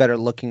like he's better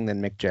looking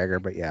than Mick Jagger,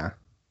 but yeah.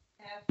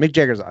 Mick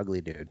Jagger's an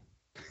ugly dude.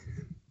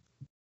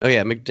 Oh,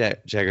 yeah. Mick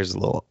Jagger's a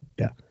little,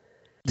 yeah.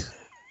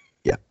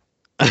 Yeah.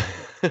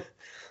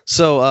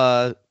 So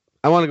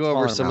I want to go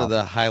over some of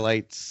the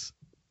highlights,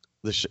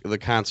 the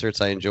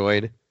concerts I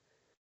enjoyed.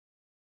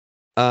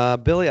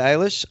 Billie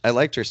Eilish, I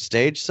liked her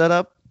stage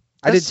setup.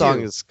 This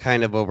song is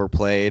kind of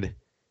overplayed.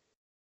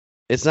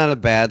 It's not a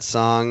bad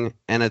song,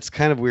 and it's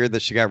kind of weird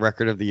that she got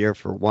Record of the Year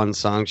for one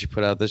song she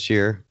put out this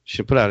year.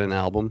 She put out an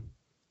album.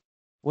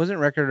 Wasn't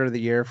Record of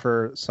the Year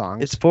for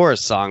songs? It's for a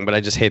song, but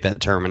I just hate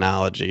that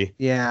terminology.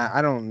 Yeah,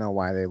 I don't know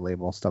why they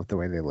label stuff the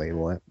way they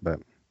label it, but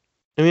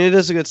I mean, it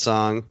is a good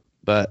song,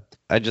 but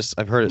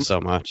I've heard it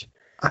so much.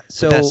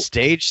 So but that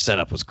stage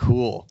setup was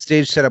cool.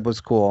 Stage setup was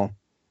cool,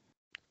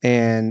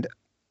 and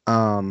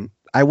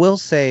I will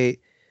say,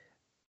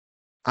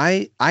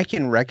 I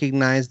can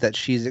recognize that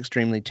she's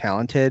extremely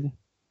talented,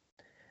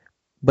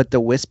 but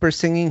the whisper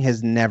singing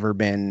has never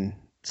been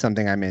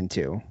something I'm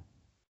into.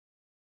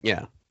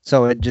 Yeah.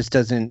 So it just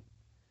doesn't.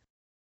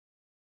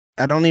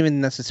 I don't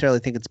even necessarily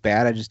think it's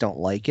bad. I just don't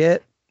like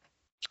it.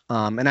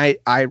 And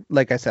I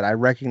like I said, I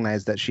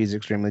recognize that she's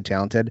extremely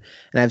talented,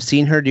 and I've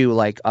seen her do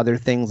like other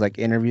things, like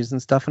interviews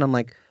and stuff, and I'm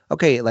like,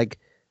 okay, like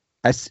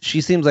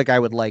she seems like I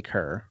would like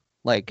her,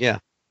 like yeah,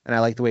 and I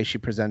like the way she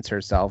presents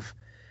herself.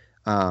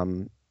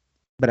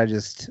 But I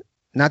just,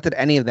 not that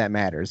any of that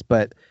matters,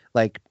 but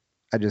like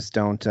I just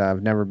don't.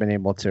 I've never been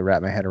able to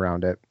wrap my head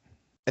around it.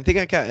 I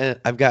think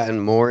I've gotten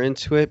more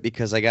into it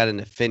because I got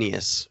into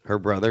Phineas, her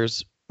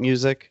brother's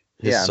music,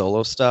 his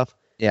solo stuff.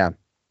 Yeah.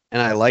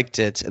 And I liked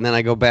it. And then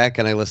I go back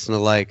and I listen to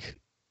like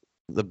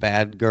the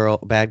Bad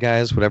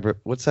Guys, whatever.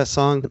 What's that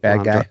song? The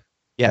Bad Guy.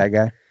 Yeah. Bad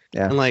Guy.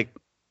 Yeah. And like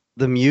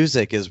the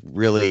music is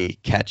really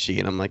catchy.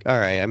 And I'm like, all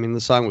right. I mean,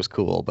 the song was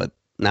cool, but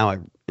now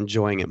I'm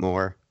enjoying it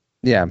more.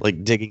 Yeah.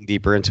 Like digging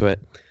deeper into it.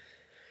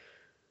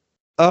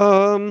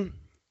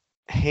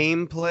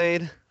 Haim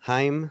played.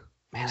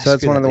 Man, so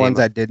that's one of the ones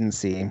I didn't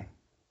see.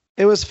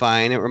 It was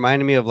fine. It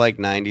reminded me of like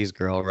 90s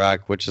girl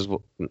rock, which is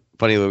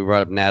funny that we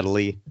brought up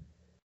Natalie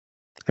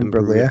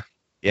Imbruglia.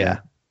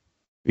 Yeah.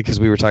 Because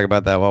we were talking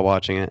about that while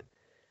watching it.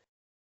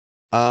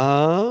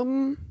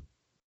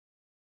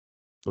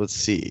 Let's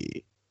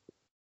see.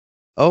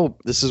 Oh,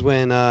 this is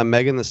when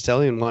Megan Thee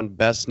Stallion won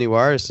Best New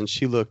Artist, and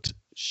she looked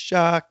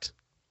shocked.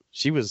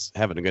 She was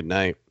having a good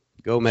night.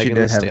 Go Megan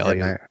Thee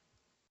Stallion.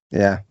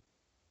 Yeah.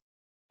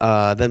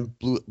 Then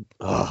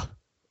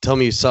tell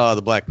me you saw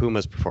the Black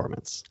Pumas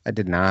performance. I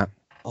did not.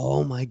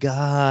 Oh my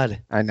God.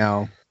 I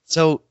know.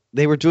 So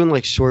they were doing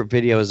like short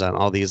videos on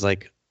all these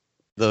like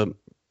the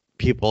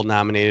people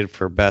nominated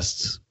for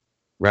Best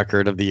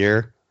Record of the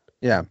Year.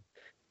 Yeah.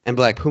 And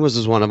Black Pumas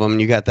was one of them.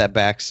 And you got that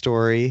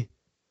backstory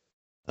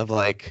of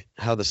like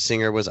how the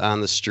singer was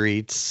on the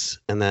streets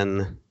and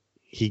then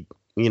he,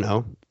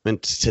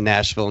 went to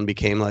Nashville and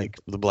became like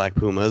the Black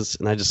Pumas.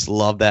 And I just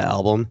love that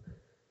album.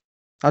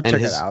 I'll And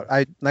check his- it out.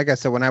 Like I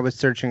said, when I was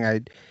searching,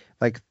 I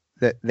like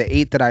the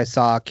 8 that I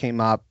saw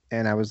came up,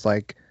 and I was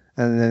like,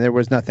 and then there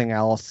was nothing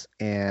else,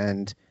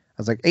 and I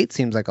was like, 8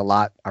 seems like a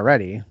lot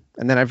already,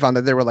 and then I found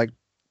that there were like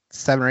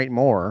 7 or 8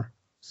 more.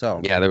 So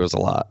Yeah, there was a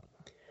lot.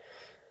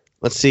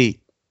 Let's see.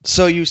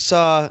 So you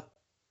saw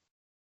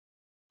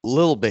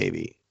Lil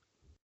Baby.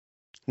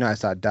 no, I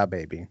saw Da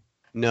Baby.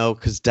 No,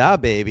 because Da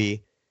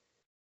Baby,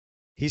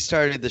 he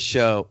started the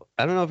show.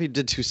 I don't know if he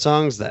did 2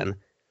 songs then,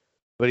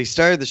 but he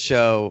started the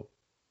show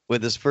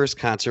with his first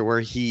concert where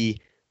he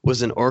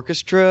was an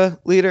orchestra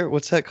leader.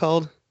 What's that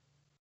called?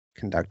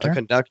 Conductor. A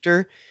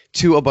conductor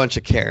to a bunch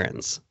of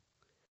Karens,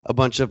 a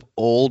bunch of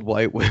old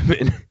white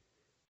women.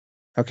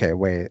 Okay,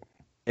 wait.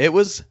 It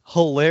was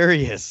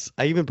hilarious.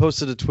 I even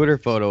posted a Twitter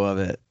photo of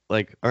it,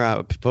 or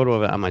a photo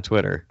of it on my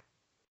Twitter,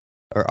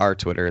 or our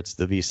Twitter. It's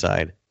the V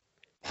side.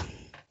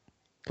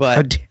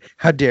 But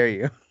How dare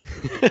you?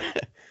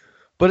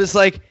 but it's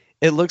like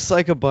it looks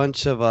like a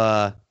bunch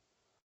of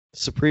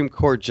Supreme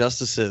Court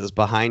justices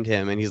behind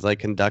him, and he's like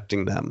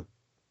conducting them.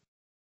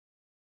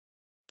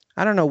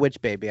 I don't know which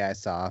baby I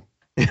saw.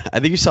 I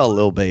think you saw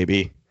Lil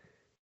Baby,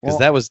 because Well,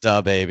 that was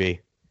Da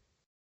Baby.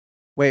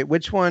 Wait,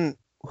 which one?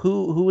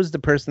 Who was the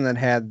person that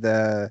had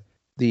the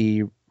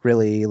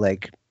really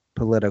like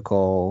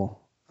political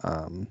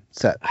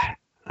set?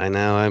 I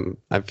know.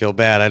 I feel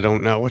bad. I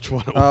don't know which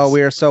one. It Oh, was.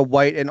 we are so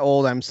white and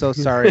old. I'm so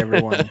sorry,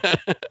 everyone.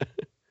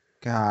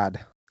 God,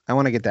 I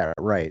want to get that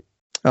right.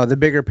 Oh, the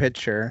bigger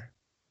picture.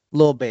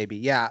 Lil Baby.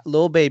 Yeah,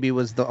 Lil Baby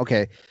was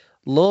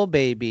Lil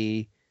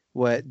Baby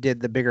did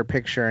the bigger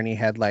picture, and he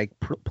had like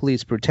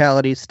police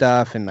brutality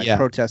stuff and like Yeah.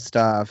 protest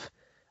stuff.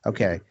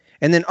 Okay.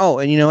 And then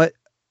and you know what?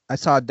 I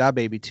saw Da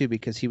Baby too,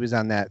 because he was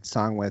on that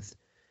song with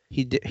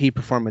he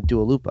performed with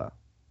Dua Lipa.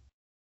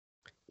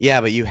 Yeah,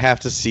 but you have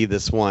to see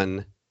this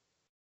one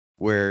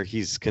where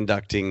he's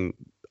conducting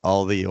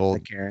all the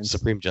old Karens.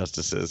 Supreme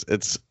Justices.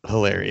 It's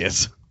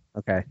hilarious.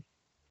 Okay.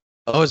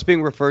 Oh, it's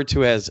being referred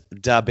to as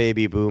Da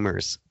Baby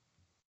Boomers.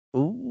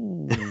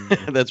 Ooh.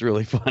 That's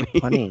really funny.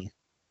 Punny.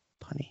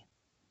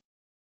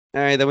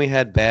 All right, then we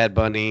had Bad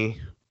Bunny.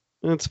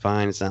 It's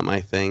fine. It's not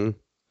my thing.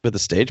 But the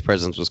stage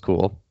presence was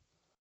cool.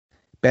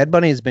 Bad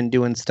Bunny's been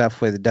doing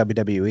stuff with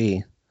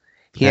WWE.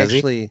 Has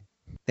he?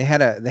 They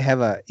have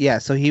a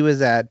so he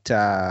was at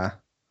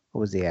what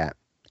was he at?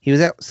 He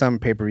was at some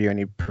pay-per-view and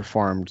he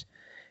performed,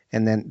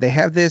 and then they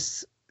have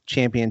this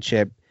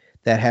championship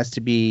that has to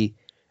be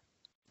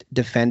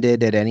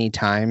defended at any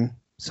time.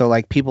 So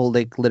like people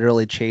like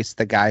literally chase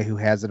the guy who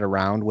has it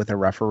around with a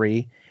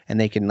referee, and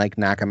they can like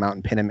knock him out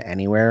and pin him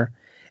anywhere.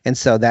 And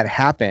so that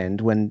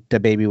happened when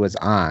DaBaby was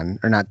on,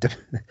 or not,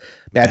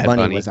 Bad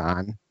Bunny was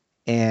on,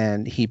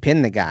 and he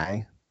pinned the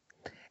guy,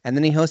 and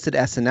then he hosted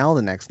SNL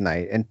the next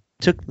night and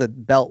took the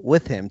belt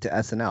with him to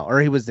SNL, or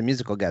he was the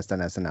musical guest on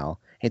SNL.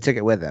 He took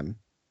it with him,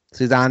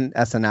 so he's on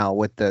SNL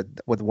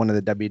with one of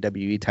the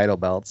WWE title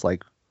belts.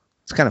 Like,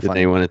 it's kind of Did funny.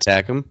 anyone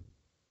attack him?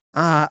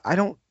 I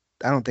don't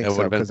think That so,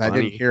 would've been because I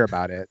didn't funny. hear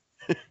about it.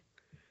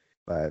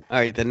 But All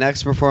right, the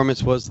next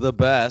performance was the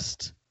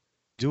best.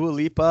 Dua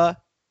Lipa,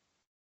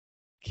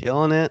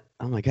 killing it.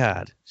 Oh my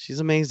God, she's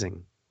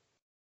amazing.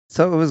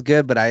 so it was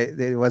good, but it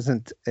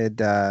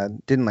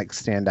didn't like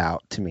stand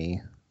out to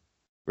me.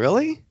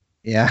 Really?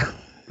 Yeah.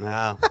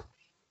 Wow.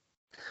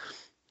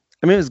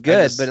 I mean, it was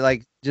good, just- but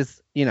like,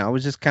 just, it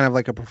was just kind of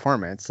like a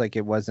performance. Like,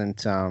 it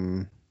wasn't,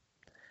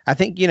 I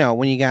think,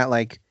 when you got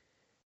like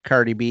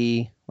Cardi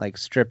B, like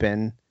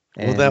stripping,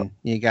 and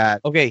you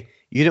got, Okay,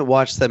 you didn't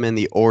watch them in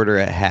the order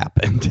it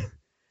happened.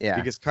 yeah,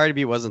 Because Cardi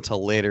B wasn't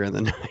until later in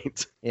the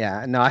night.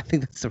 yeah. No, I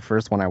think that's the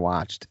first one I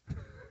watched.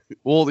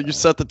 Well, you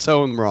set the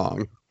tone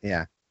wrong.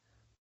 Yeah.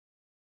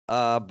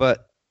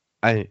 But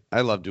I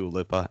love Dua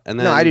Lipa. And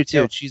then No, I do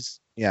too. She's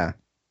Then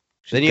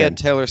good. you had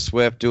Taylor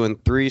Swift doing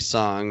 3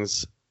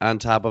 songs on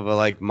top of a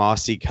like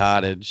mossy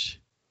cottage.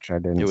 Which I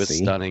didn't It was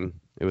see. stunning.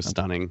 It was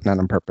stunning. Not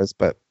on purpose,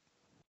 but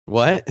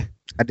What?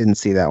 I didn't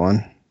see that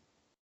one.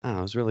 Oh,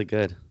 it was really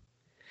good.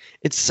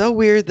 It's so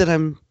weird that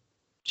I'm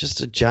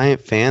just a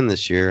giant fan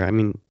this year. I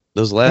mean,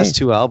 those last Hey.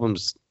 2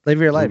 albums. Live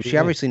your life. She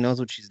Yeah. obviously knows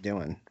what she's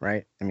doing,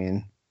 right? I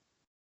mean,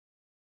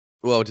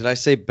 Whoa, did I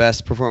say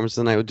best performance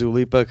of the night with Dua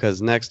Lipa?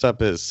 Because next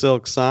up is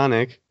Silk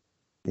Sonic.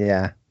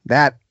 yeah.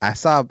 That I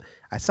saw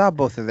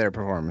both of their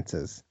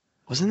performances.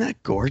 Wasn't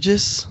that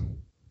gorgeous?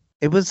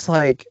 It was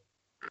like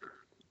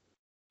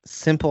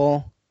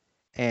simple,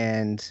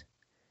 and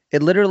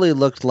it literally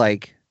looked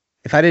like,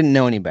 if I didn't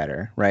know any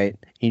better, right?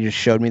 You just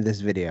showed me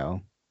this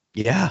video,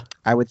 Yeah.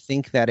 I would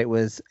think that it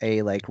was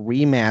a like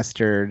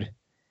remastered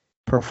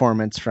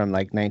performance from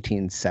like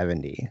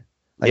 1970,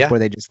 like Yeah. where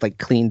they just like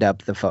cleaned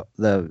up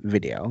the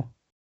video.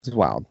 It's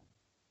wild.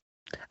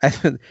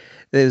 It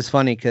was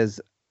funny because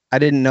I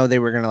didn't know they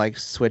were gonna like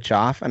switch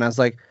off, and I was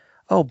like,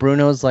 oh,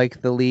 Bruno's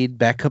like the lead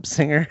backup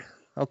singer.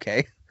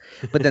 Okay.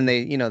 But then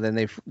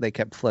they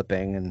kept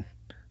flipping,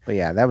 but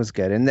yeah, that was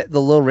good. And the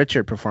Lil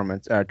Richard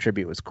performance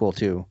tribute was cool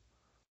too.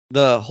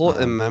 The whole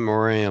In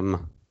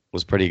Memoriam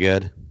was pretty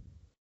good.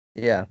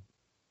 Yeah.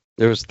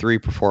 There was 3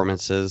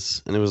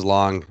 performances, and it was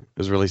long. It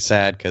was really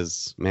sad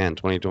because, man,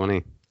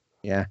 2020.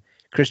 Yeah.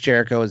 Chris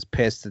Jericho was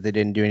pissed that they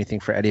didn't do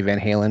anything for Eddie Van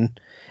Halen.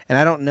 And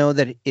I don't know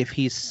that if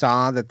he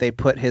saw that they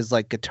put his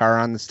like guitar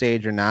on the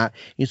stage or not.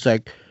 He's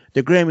like,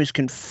 the Grammys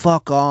can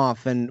fuck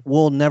off and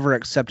we'll never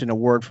accept an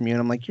award from you.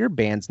 And I'm like, your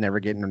band's never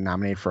getting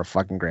nominated for a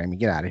fucking Grammy.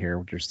 Get out of here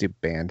with your stupid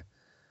band.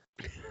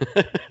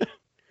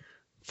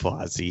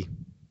 Fozzy.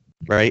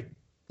 Right?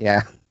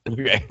 Yeah.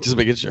 Okay, just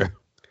making sure.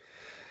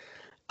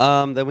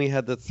 Then we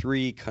had the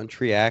 3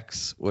 country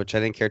acts, which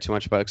I didn't care too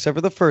much about, except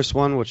for the first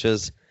one, which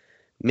is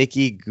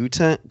Mickey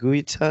Guyton.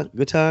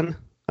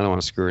 I don't want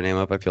to screw her name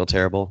up. I feel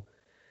terrible.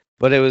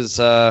 But it was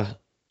a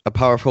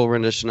powerful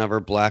rendition of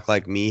her Black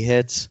Like Me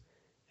hits.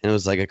 And it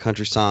was like a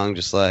country song,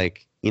 just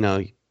like, you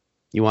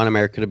want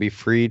America to be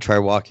free, try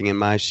walking in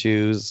my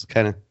shoes.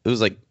 It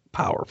was like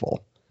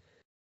powerful.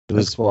 It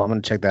was cool. I'm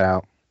going to check that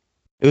out.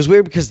 It was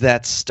weird because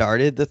that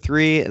started the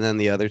 3, and then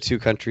the other 2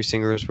 country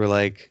singers were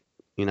like,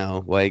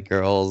 white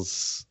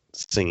girls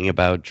singing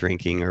about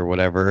drinking or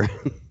whatever.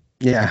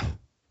 Yeah.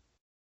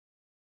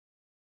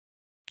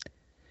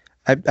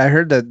 I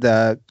heard that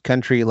the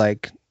country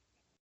like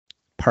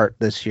part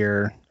this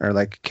year or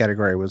like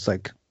category was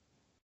like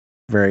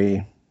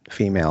very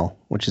female,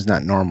 which is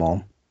not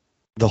normal.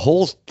 The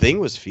whole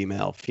thing was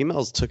female.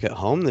 Females took it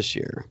home this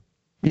year.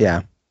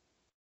 Yeah.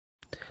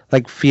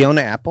 Like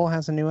Fiona Apple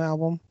has a new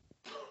album.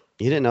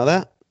 You didn't know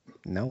that?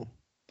 No.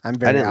 I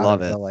didn't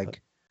love it.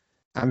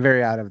 I'm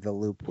very out of the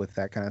loop with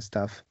that kind of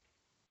stuff.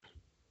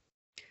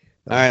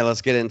 All right,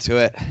 let's get into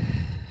it.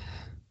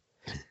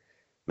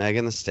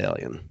 Megan Thee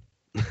Stallion.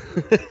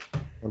 What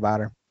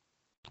about her?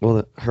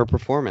 Well, her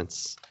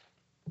performance.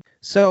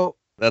 So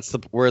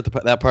we're at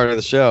that part of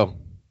the show.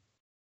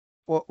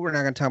 Well, we're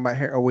not going to talk about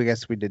Harry. Oh, we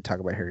guess we did talk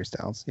about Harry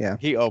Styles. Yeah.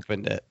 He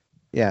opened it.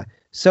 Yeah.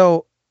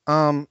 So,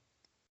 I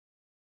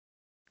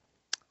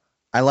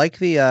like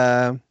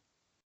the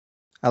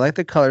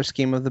color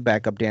scheme of the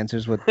backup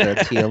dancers with the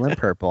teal and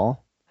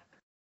purple.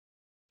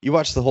 You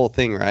watched the whole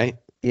thing, right?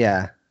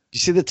 Yeah. Did you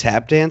see the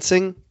tap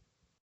dancing?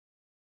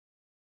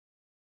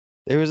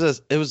 It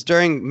was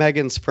during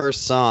Megan's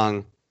first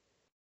song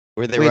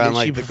where they were on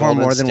like the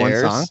golden more than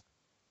stairs. One song?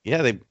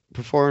 Yeah, they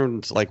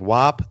performed like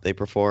WAP. They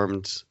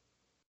performed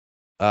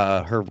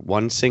her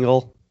one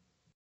single.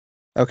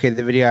 Okay,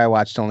 the video I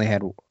watched only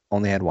had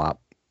WAP.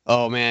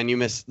 Oh man, you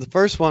missed the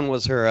first one.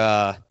 Was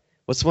her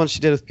what's the one she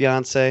did with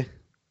Beyonce?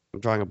 I'm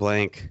drawing a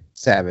blank.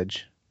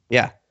 Savage.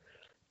 Yeah.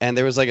 And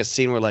there was like a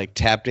scene where like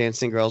tap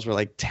dancing girls were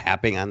like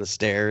tapping on the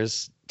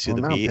stairs to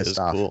the beat. It was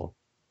cool.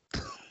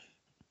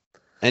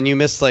 And you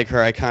missed like her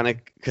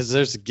iconic, because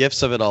there's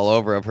gifs of it all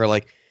over, of her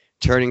like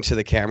turning to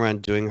the camera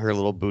and doing her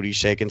little booty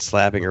shake and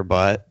slapping her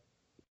butt.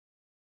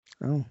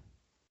 Oh.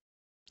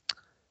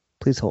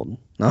 Please hold.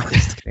 No, I'm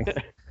just kidding.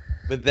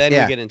 But then we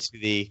get into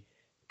the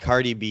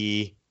Cardi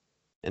B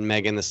and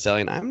Megan Thee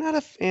Stallion. I'm not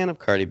a fan of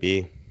Cardi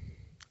B.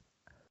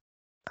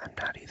 I'm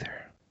not either.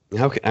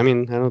 Okay, I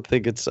mean, I don't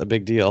think it's a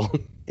big deal.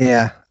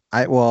 Yeah,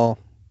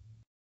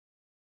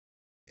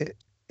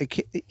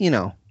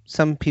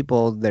 some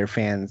people, their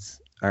fans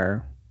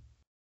are,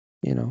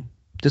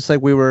 just like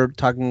we were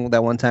talking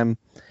that one time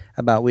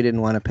about we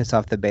didn't want to piss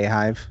off the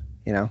Bayhive.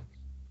 I'm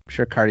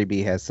sure Cardi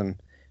B has some.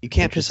 You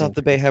can't piss off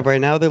the Bayhive right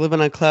now. They're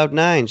living on cloud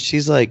 9.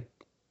 She's like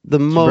the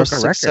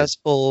most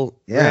successful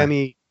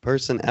Grammy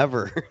person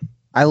ever.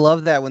 I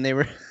love that when they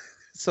were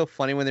so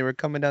funny when they were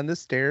coming down the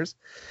stairs,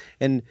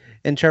 and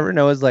Trevor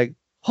Noah's like,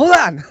 "Hold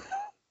on,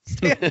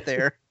 stay up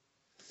there,"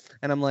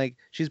 and I'm like,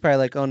 she's probably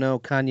like, "Oh no,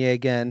 Kanye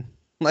again."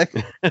 Like,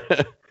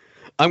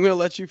 I'm gonna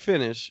let you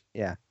finish.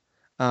 Yeah.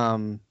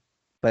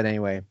 But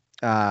anyway,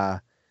 so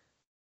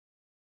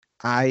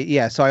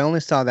I only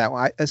saw that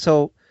one.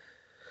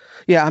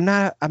 I'm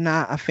not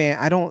a fan.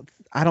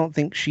 I don't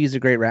think she's a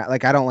great rap.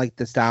 Like, I don't like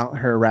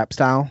her rap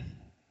style.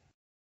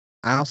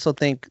 I also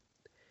think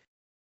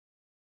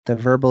the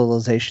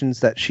verbalizations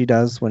that she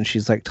does when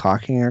she's like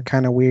talking are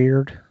kind of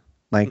weird.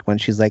 Like when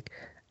she's like,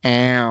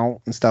 "ow"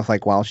 and stuff,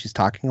 like while she's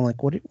talking. I'm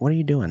like, what are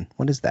you doing?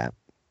 What is that?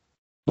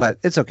 But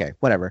it's okay,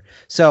 whatever.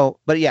 So,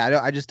 but yeah,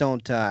 I just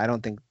don't. I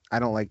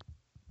don't like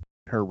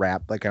her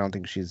rap. Like, I don't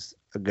think she's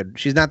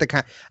she's not the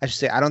kind. I should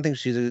say, I don't think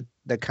she's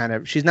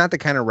she's not the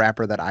kind of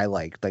rapper that I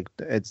like. Like,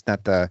 it's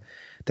not the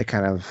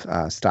kind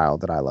of style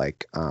that I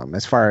like.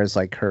 As far as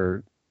like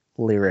her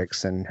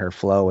lyrics and her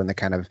flow and the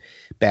kind of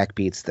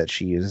backbeats that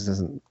she uses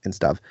and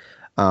stuff.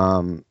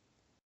 I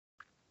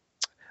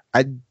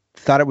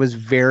thought it was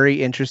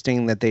very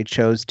interesting that they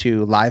chose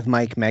to live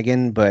mic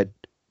Megan, but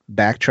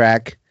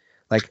backtrack,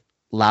 like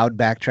loud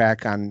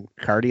backtrack on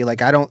Cardi.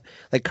 Like,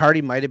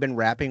 Cardi might have been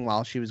rapping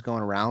while she was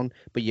going around,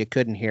 but you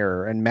couldn't hear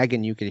her. And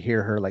Megan, you could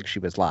hear her like she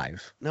was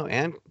live. No,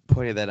 Anne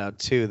pointed that out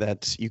too,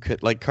 that you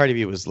could, like, Cardi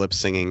B was lip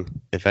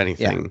singing, if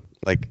anything. Yeah.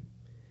 Like,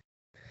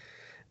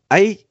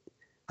 I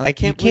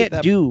can't. You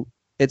can't do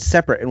it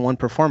separate in one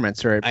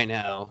performance, or I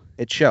know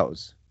it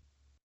shows.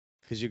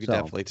 Because you could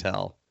definitely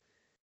tell.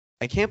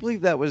 I can't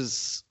believe that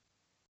was,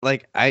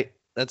 like,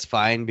 that's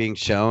fine being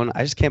shown.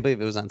 I just can't believe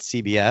it was on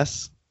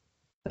CBS.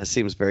 That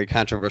seems very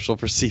controversial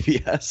for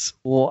CBS.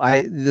 Well,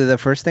 the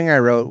first thing I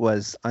wrote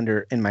was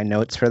in my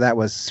notes for that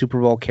was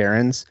Super Bowl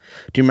Karens.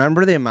 Do you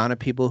remember the amount of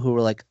people who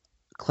were like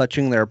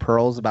clutching their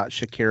pearls about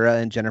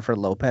Shakira and Jennifer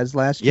Lopez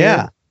last year?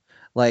 Yeah.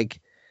 Like,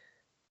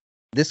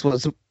 this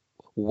was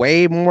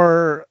way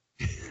more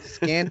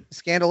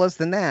scandalous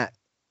than that.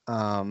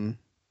 The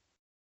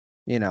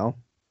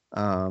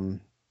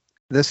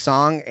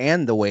song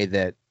and the way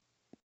that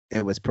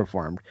it was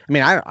performed. I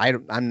mean,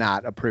 I'm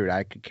not a prude.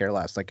 I could care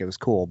less. Like, it was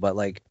cool, but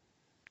like,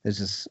 it's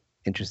just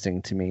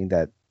interesting to me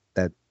that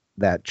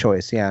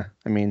choice. Yeah,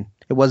 I mean,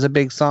 it was a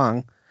big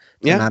song.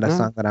 Yeah, not a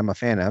song that I'm a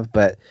fan of,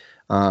 but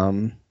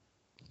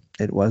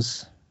it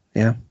was.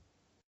 Yeah.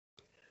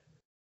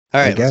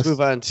 All right, let's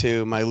move on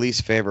to my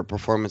least favorite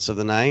performance of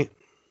the night.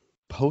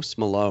 Post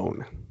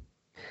Malone.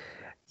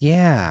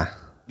 Yeah.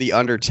 The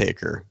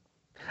Undertaker.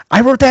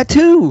 I wrote that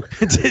too.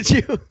 Did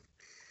you?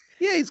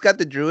 Yeah, he's got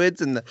the druids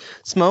and the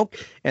smoke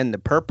and the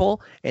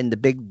purple and the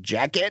big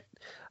jacket.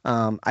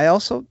 I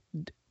also,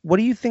 what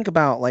do you think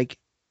about, like,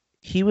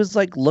 he was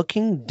like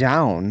looking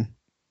down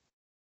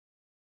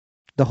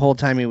the whole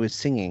time he was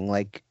singing?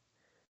 Like,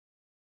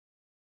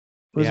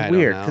 it was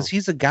weird because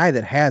he's a guy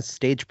that has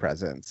stage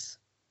presence.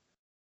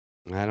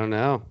 I don't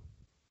know.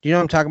 Do you know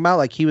what I'm talking about?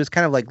 Like, he was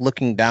kind of like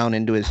looking down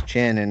into his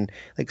chin and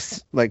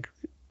like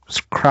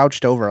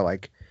crouched over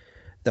like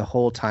the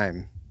whole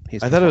time.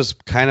 I thought it was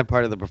kind of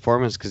part of the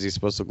performance because he's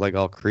supposed to look like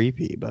all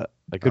creepy, but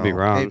I could be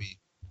wrong.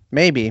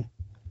 Maybe.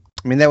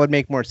 I mean, that would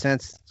make more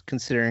sense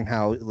considering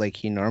how like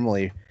he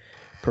normally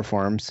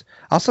performs.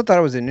 I also thought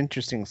it was an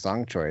interesting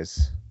song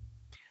choice.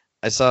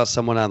 I saw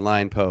someone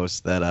online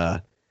post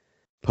that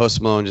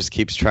Post Malone just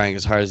keeps trying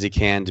as hard as he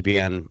can to be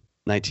on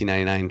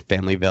 1999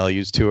 Family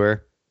Values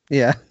tour.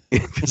 Yeah.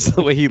 Because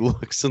the way he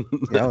looks.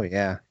 Oh,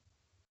 yeah.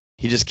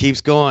 He just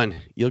keeps going.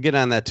 You'll get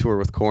on that tour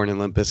with Korn and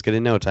Limp Bizkit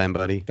in no time,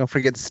 buddy. Don't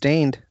forget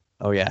Stained.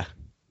 Oh, yeah.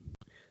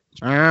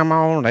 I'm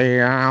on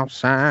the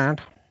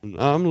outside.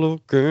 I'm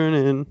looking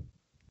in.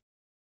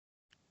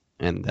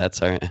 And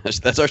that's our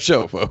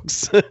show,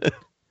 folks.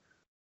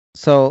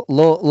 So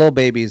Lil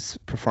Baby's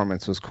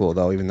performance was cool,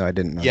 though, even though I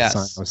didn't know the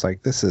song. I was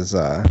like, this is...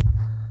 I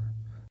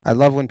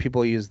love when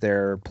people use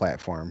their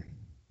platform.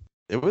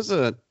 It was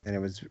and it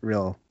was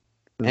real.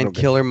 And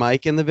Killer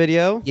Mike in the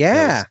video?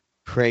 Yeah.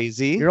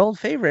 Crazy. Your old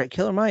favorite,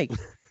 Killer Mike.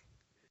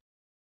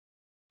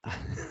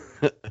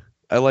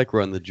 I like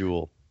Run the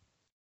Jewel.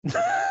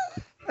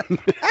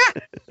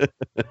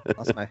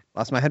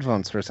 Lost my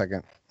headphones for a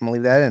second. I'm gonna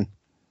leave that in.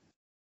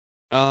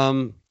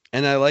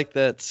 And I like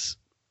that.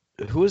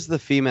 Who was the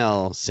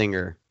female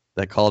singer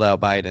that called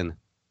out Biden?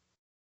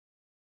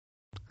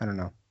 I don't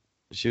know.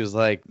 She was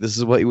like, "This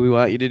is what we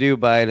want you to do,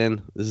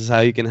 Biden. This is how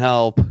you can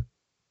help.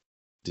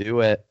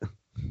 Do it."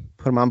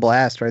 Put him on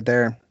blast right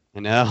there. I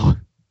know.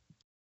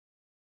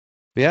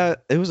 Yeah,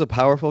 it was a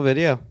powerful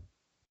video.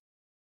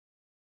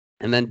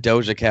 And then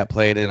Doja Cat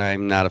played, and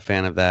I'm not a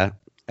fan of that.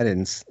 I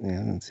didn't see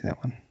that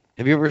one.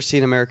 Have you ever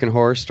seen American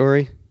Horror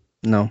Story?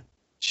 No.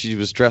 She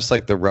was dressed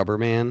like the Rubber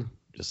Man.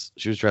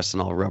 She was dressed in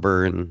all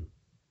rubber and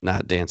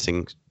not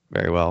dancing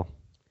very well.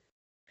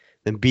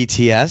 Then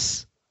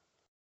BTS.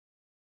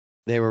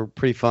 They were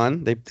pretty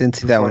fun. They didn't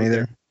see that one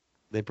either.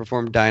 They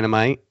performed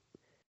Dynamite.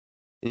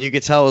 And you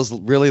could tell it was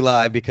really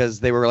live because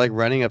they were like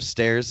running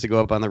upstairs to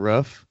go up on the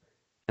roof.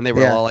 And they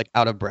were all like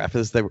out of breath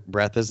as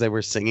they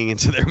were singing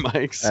into their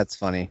mics. That's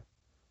funny.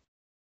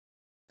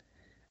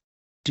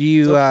 Do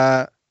you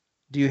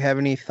have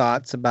any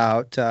thoughts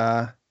about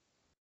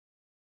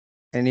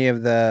any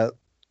of the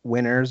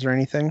winners or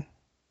anything?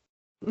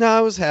 No,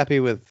 I was happy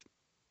with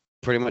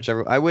pretty much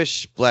everyone. I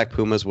wish Black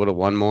Pumas would have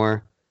won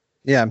more.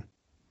 Yeah.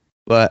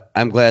 But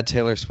I'm glad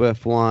Taylor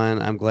Swift won.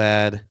 I'm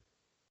glad,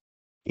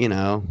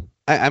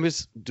 I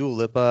was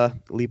Dua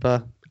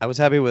Lipa. I was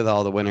happy with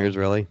all the winners,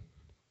 really.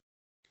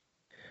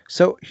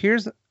 So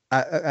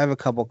I have a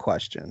couple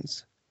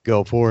questions.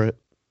 Go for it.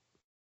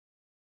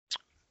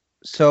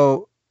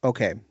 So,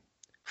 okay.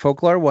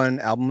 Folklore won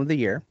Album of the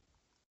Year.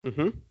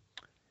 Mm-hmm.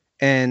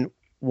 And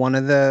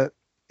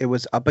it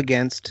was up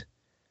against,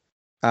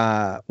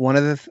 one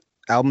of the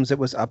albums it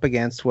was up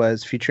against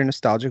was Future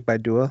Nostalgic by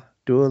Dua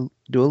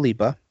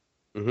Lipa.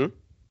 Mm-hmm.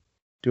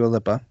 Dua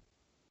Lipa.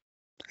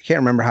 I can't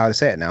remember how to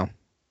say it now.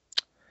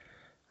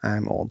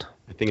 I'm old.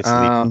 I think it's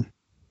Lipa.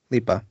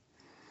 Lipa.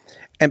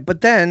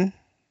 But then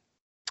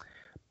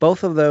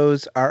both of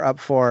those are up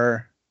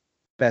for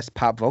Best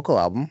Pop Vocal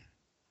Album.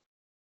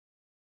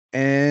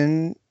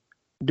 And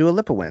Dua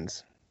Lipa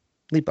wins.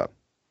 Lipa.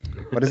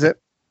 What is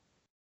it?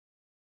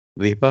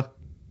 Lipa?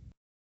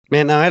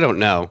 Man, no, I don't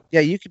know.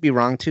 Yeah, you could be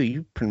wrong too.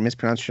 You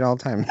mispronounce shit all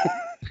the time.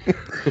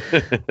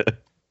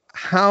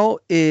 How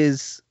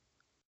is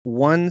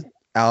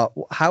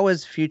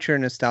Future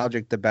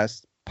Nostalgic the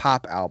best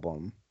pop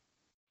album?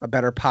 A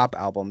better pop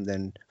album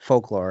than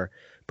Folklore,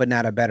 but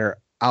not a better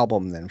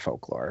album than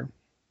Folklore.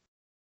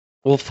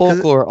 Well,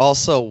 Folklore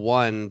also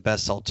won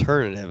Best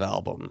Alternative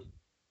Album.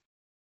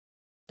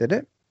 Did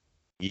it?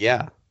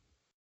 Yeah.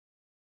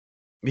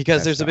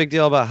 Because there's a big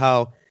deal about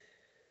how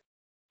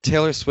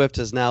Taylor Swift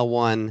has now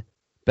won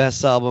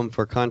Best album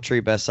for country,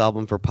 best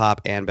album for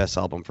pop, and best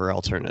album for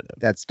alternative.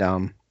 That's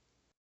dumb.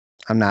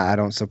 I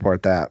don't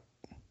support that.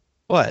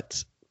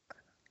 What?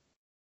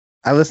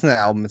 I listen to the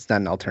album. It's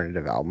not an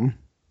alternative album.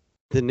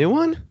 The new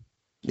one?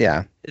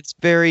 Yeah. It's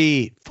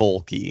very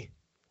folky.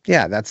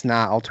 Yeah, that's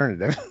not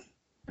alternative.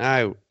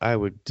 I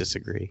would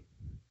disagree.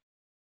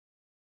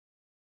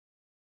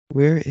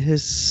 Where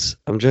is...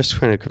 I'm just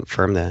trying to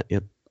confirm that.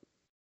 Yep.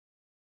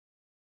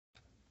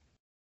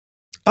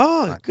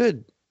 Oh,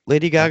 good.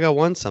 Lady Gaga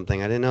won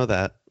something. I didn't know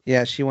that.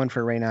 Yeah, she won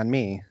for Rain on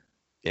Me.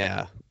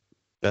 Yeah.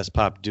 Best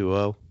pop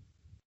duo.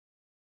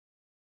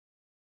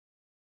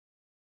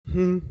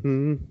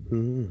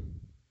 Album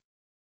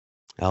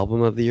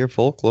of the year,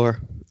 Folklore.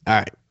 All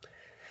right.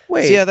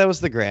 Wait. So yeah, that was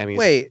the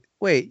Grammys.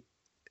 Wait.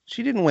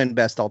 She didn't win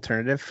Best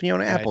Alternative.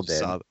 Fiona Apple did.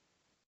 Saw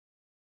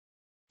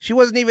She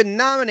wasn't even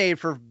nominated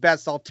for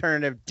Best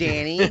Alternative,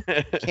 Danny.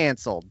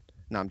 Canceled.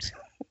 No, I'm just...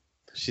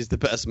 She's the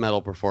best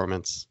metal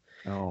performance.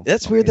 Oh,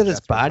 That's okay, weird that it's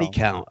that's her Body fault.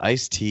 Count.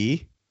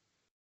 Ice-T.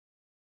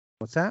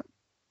 What's that?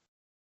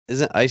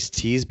 Isn't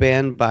Ice-T's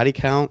band Body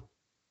Count?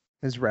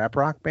 His rap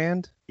rock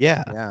band?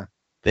 Yeah. Yeah.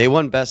 They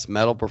won best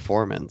metal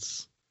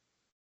performance.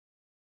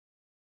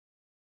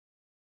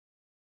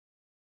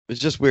 It's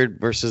just weird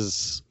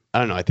versus... I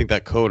don't know. I think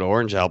that Code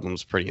Orange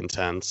album's pretty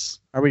intense.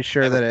 Are we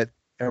sure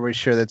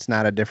that's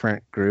not a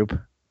different group?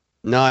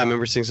 No, I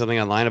remember seeing something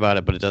online about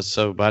it, but it does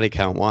so Body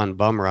Count won.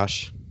 Bum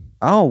Rush.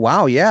 Oh,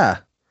 wow, yeah.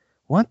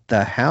 What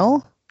the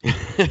hell? I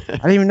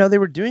didn't even know they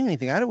were doing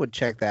anything. I would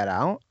check that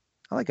out.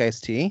 I like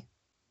Ice-T.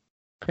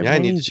 Yeah, I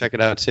need to check it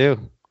out too.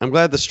 I'm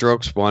glad the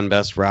Strokes won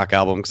best rock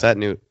album because that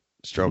new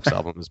Strokes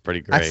album is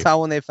pretty great. I saw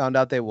when they found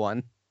out they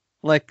won.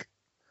 Like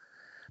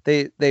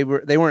they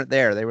weren't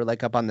there. They were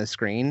like up on the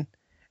screen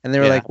and they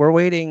were like, "We're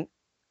waiting.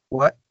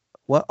 What?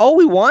 Oh,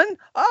 we won?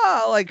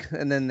 Oh, like,"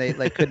 and then they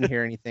like couldn't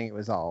hear anything. It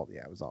was all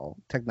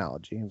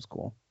technology. It was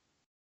cool.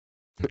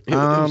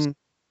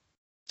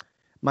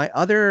 My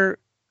other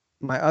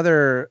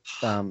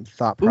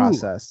thought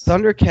process.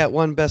 Thundercat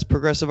won best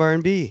progressive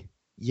R&B.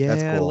 Yeah,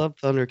 That's cool. I love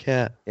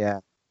Thundercat.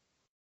 Yeah.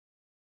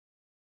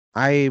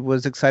 I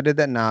was excited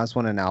that Nas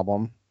won an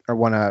album or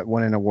won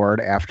an award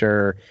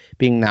after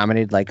being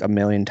nominated like a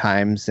million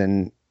times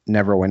and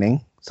never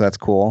winning. So that's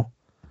cool.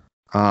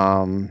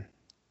 What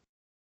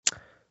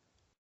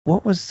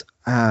was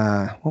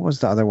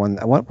the other one?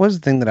 What was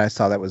the thing that I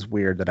saw that was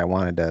weird that I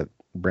wanted to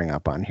bring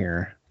up on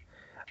here?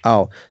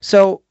 Oh,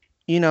 so,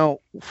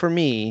 for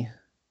me,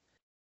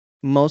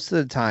 most of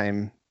the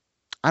time,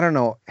 I don't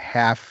know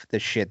half the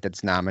shit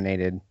that's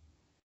nominated.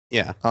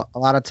 Yeah. A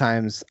lot of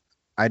times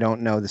I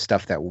don't know the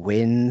stuff that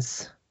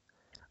wins.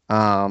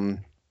 And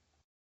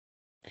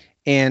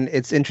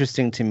it's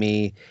interesting to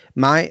me.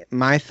 My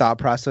thought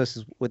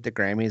process with the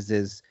Grammys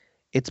is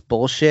it's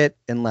bullshit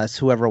unless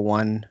whoever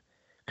won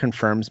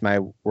confirms my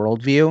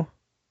worldview.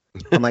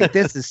 I'm like,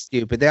 this is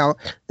stupid. I'm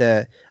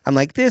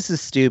like, this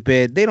is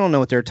stupid. They don't know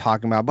what they're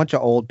talking about. A bunch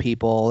of old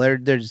people. They're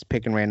just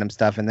picking random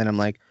stuff. And then I'm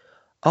like,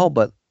 oh,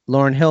 but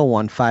Lauryn Hill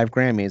won 5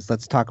 Grammys.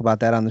 Let's talk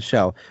about that on the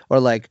show. Or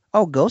like,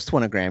 oh, Ghost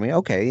won a Grammy.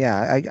 Okay,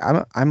 yeah,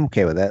 I'm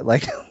okay with it.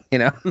 Like,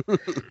 I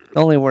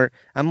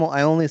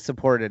only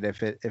support it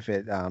if it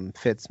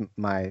fits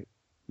my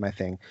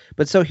thing.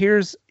 But so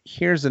here's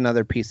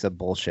another piece of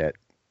bullshit.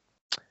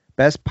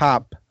 Best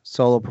pop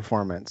solo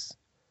performance.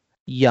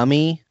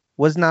 Yummy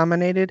was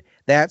nominated.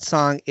 That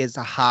song is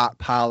a hot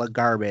pile of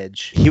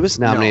garbage. He was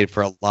nominated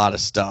for a lot of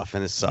stuff,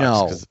 and it sucks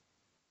No. because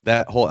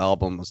that whole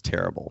album was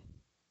terrible.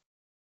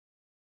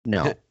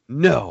 No.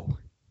 No.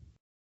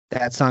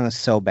 That song is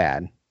so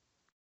bad.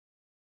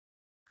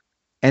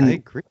 I And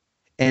agree.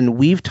 and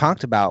we've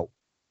talked about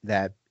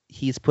that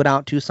he's put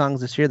out 2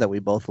 songs this year that we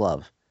both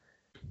love.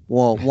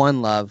 Well,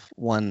 one love,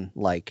 one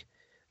like.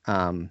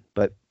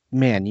 But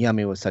man,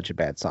 Yummy was such a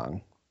bad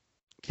song.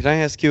 Can I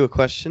ask you a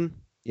question?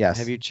 Yes.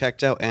 Have you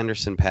checked out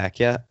Anderson .Paak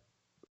yet?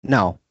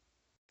 No.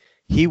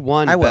 He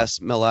won I will.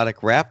 best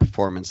melodic rap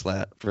performance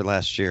for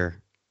last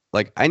year.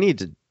 Like, I need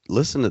to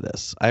listen to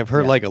this. I've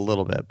heard Yeah. like a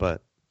little bit,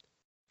 but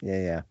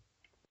Yeah.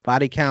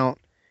 Body Count,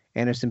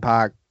 Anderson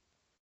 .Paak.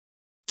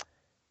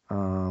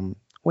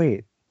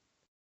 Wait.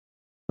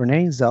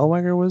 Renee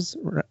Zellweger was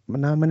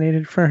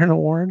nominated for an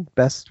award,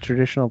 Best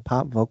Traditional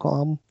Pop Vocal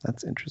Album.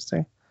 That's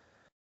interesting.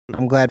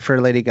 I'm glad for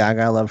Lady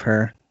Gaga. I love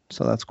her,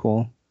 so that's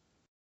cool.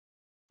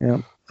 Yeah.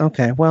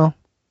 Okay. Well,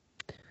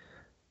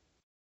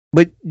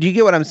 but do you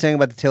get what I'm saying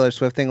about the Taylor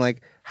Swift thing?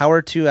 Like, how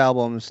are 2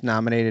 albums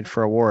nominated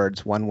for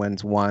awards? One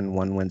wins one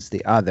wins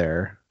the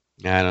other.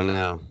 I don't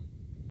know.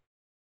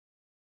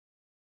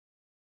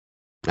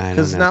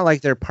 Because it's not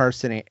like they're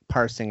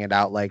parsing it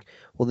out like,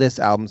 well, this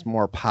album's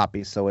more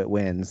poppy, so it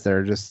wins.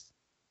 They're just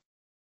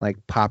like,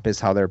 pop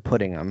is how they're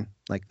putting them.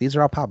 Like, these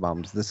are all pop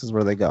albums. This is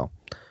where they go.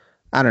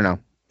 I don't know.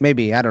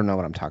 Maybe I don't know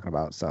what I'm talking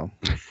about. So,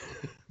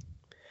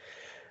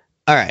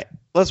 All right,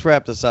 let's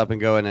wrap this up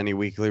and go in any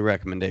weekly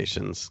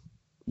recommendations.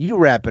 you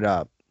wrap it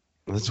up.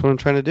 That's what I'm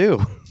trying to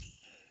do.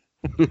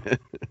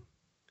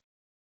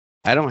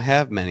 I don't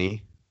have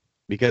many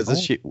because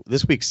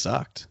this week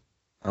sucked.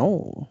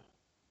 Oh,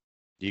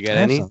 You got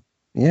any? awesome.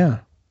 Yeah.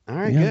 All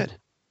right, Yeah. good.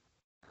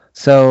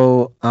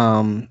 So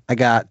I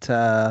got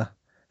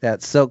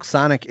that Silk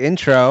Sonic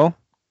intro.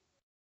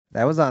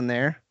 That was on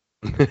there.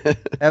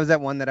 That was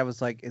that one that I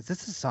was like, is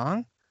this a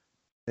song?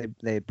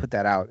 They put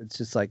that out. It's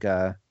just like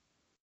the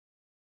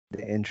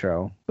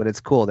intro, but it's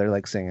cool. They're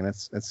like singing.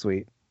 It's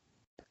sweet.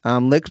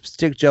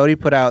 Lipstick Jody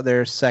put out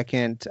their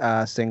second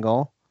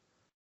single,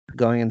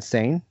 Going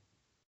Insane.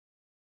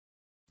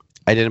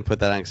 I didn't put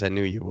that on because I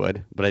knew you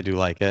would, but I do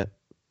like it.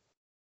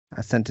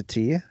 I sent it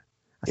to you.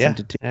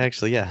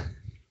 Actually, yeah.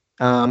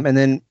 And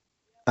then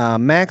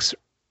Max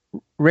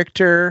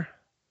Richter,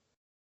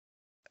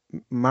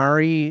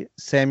 Mari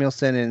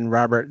Samuelson, and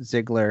Robert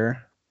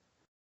Ziegler.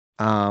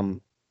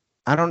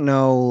 I don't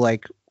know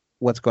like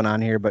what's going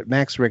on here, but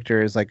Max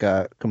Richter is like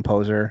a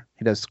composer.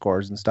 He does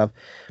scores and stuff.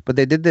 But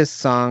they did this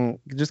song.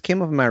 It just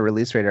came up on my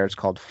release radar. It's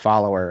called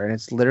Follower, and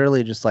it's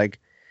literally just like,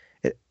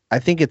 I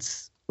think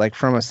it's like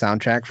from a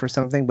soundtrack for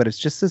something, but it's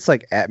just this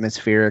like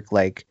atmospheric,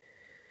 like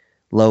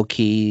low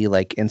key,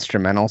 like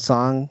instrumental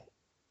song.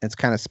 It's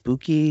kind of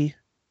spooky.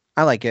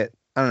 I like it.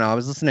 I don't know. I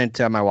was listening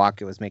to it on my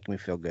walk. It was making me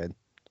feel good.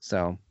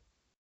 So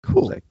Cool.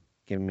 it was like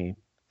giving me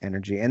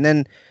energy. And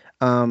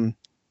then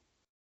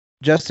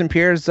Justin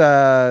Pierre's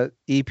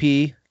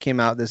EP came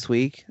out this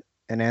week,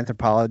 An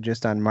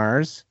Anthropologist on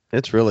Mars.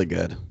 It's really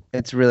good.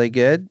 It's really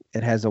good.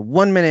 It has a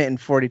 1 minute and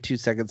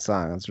 42-second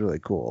song. It's really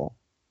cool.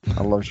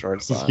 I love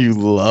short songs. You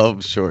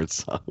love short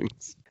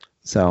songs.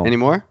 So Any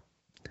more?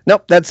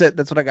 nope, that's it.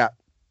 That's what I got.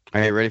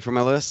 Are you ready for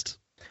my list?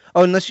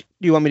 Oh, unless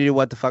you want me to do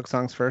what the fuck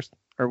songs first,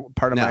 or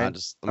part of No, mine.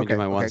 just let me do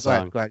my one Go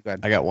song. ahead.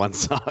 I got one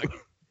song.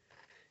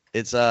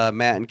 It's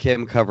Matt and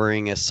Kim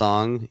covering a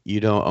song,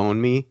 You Don't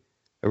Own Me,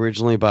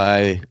 originally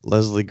by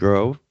Leslie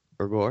Grove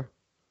or Gore.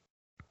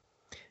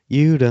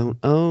 You don't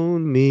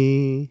own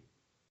me.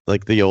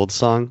 Like the old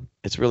song.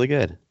 It's really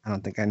good. I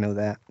don't think I know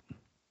that.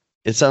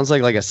 It sounds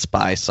like a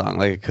spy song,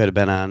 like it could have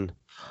been on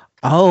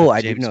Oh, a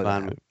I did James know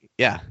Bond that. movie.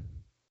 Yeah.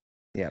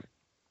 Yep.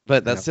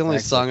 But that's Yeah, the only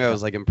exactly. song I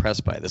was like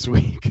impressed by this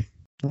week.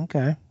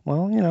 Okay.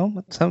 Well,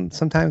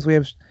 sometimes we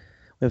have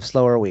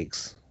slower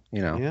weeks.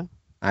 Yeah.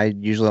 I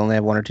usually only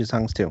have one or two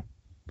songs too.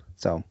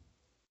 So All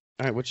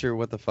right, what's your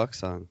what the fuck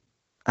song?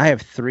 I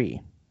have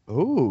 3.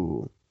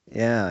 Ooh.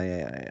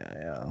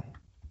 Yeah.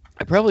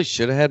 I probably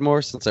should have had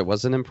more since I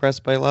wasn't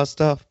impressed by a lot of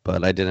stuff,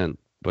 but I didn't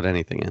put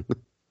anything in.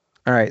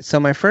 All right. So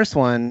my first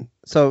one.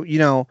 So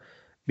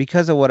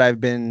because of what I've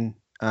been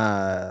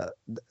kind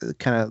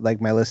of like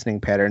my listening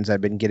patterns,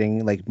 I've been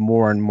getting like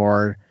more and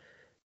more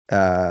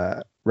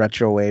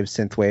retro wave,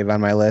 synth wave on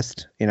my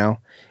list. And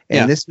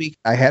Yeah. this week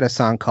I had a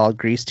song called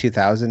Grease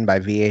 2000 by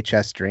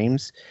VHS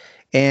Dreams,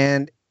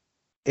 and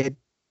it,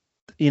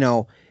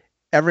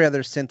 every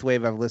other synth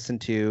wave I've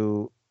listened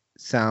to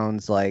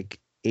sounds like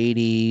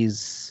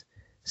 80s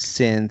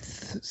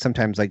synth,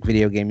 sometimes like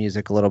video game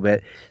music a little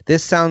bit.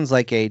 This sounds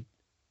like a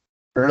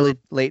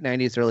late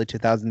 90s, early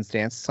 2000s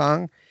dance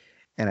song,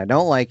 and I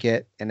don't like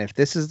it. And if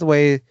this is the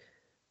way,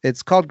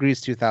 it's called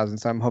Grease 2000,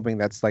 so I'm hoping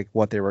that's like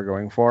what they were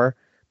going for.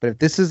 But if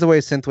this is the way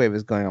synthwave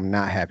is going, I'm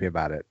not happy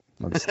about it.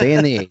 Let's stay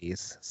in the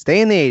 80s.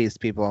 Stay in the 80s,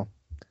 people.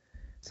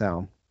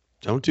 So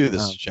Don't do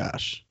this,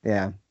 Josh.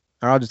 yeah,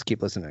 or I'll just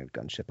keep listening to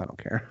Gunship. I don't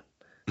care.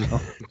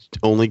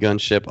 Only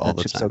Gunship all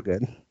the Gunship's time. so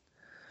good.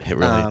 It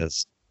really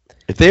is.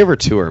 If they ever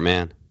tour,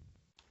 man.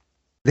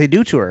 They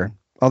do tour,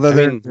 although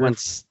they're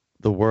once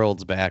the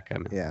world's back, I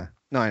mean. yeah.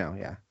 No, I know.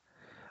 Yeah.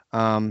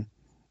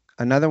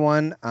 Another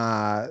one,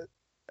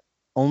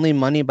 Only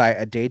Money by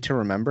A Day to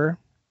Remember.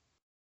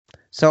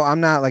 So I'm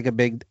not like a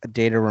big A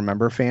Day to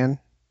Remember fan.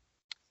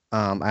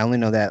 I only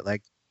know that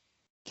like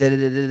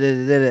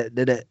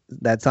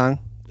that song.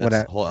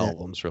 The whole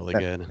album's really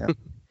good. Yeah.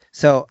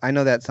 So I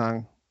know that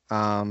song.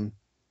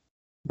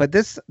 But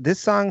this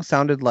song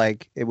sounded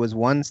like it was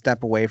one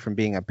step away from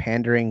being a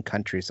pandering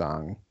country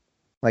song.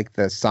 Like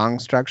the song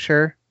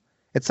structure.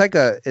 It's like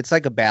a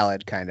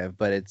ballad kind of,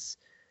 but it's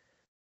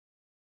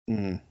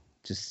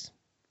just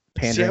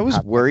pandering. See, I was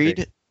pop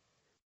worried.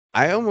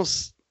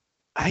 country.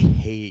 I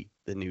hate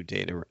the new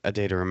A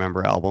Day to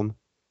Remember album.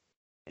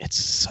 It's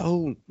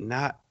so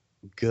not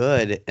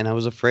good, and I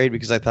was afraid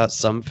because I thought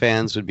some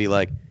fans would be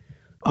like,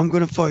 "I'm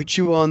gonna fight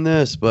you on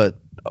this," but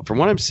from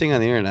what I'm seeing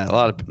on the internet,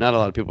 not a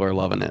lot of people are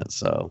loving it.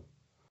 So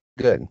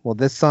Good. Well,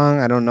 this song,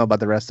 I don't know about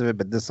the rest of it,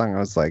 but this song I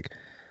was like,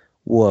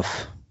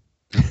 woof.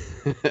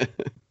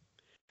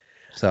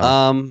 So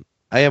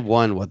I have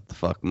one what the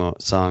fuck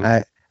song.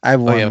 I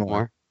have one you have more.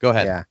 more? Go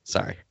ahead. Yeah.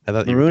 Sorry, I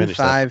thought you Maroon finished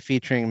that. 5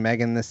 featuring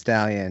Megan Thee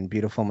Stallion,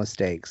 Beautiful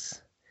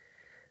Mistakes.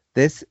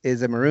 This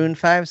is a Maroon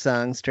 5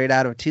 song straight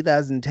out of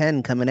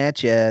 2010 coming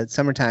at you,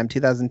 summertime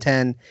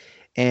 2010.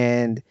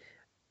 And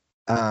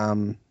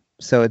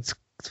so it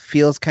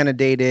feels kind of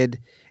dated,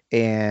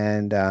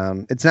 and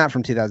it's not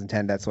from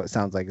 2010. That's what it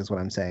sounds like is what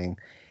I'm saying.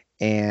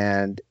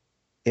 And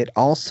it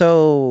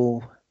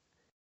also,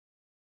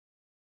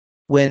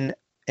 when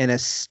an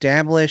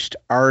established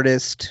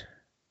artist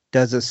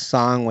does a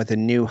song with a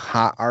new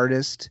hot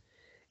artist,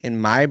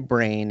 in my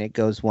brain, it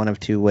goes one of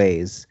two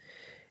ways.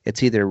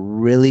 It's either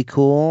really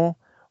cool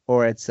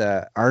or it's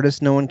a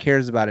artist no one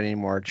cares about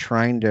anymore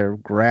trying to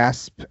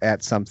grasp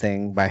at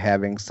something by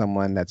having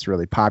someone that's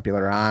really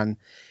popular on.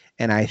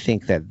 And I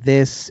think that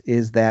this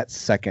is that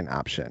second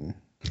option.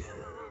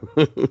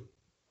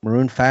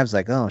 Maroon 5's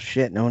like, oh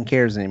shit, no one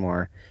cares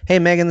anymore. Hey,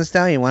 Megan Thee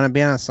Stallion, want to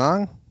be on a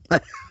song?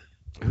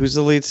 Who's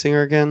the lead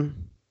singer again?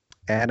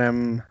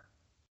 Adam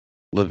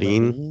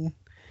Levine.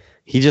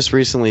 He just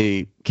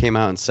recently came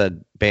out and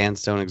said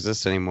bands don't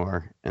exist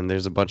anymore, and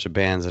there's a bunch of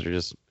bands that are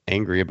just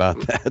angry about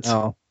that.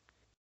 Oh.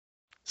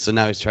 So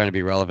now he's trying to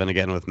be relevant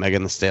again with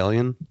Megan Thee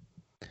Stallion.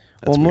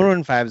 Well,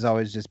 Maroon 5's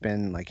always just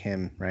been like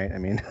him, right? I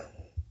mean,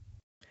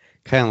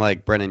 kind of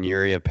like Brennan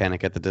Urie of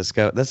Panic at the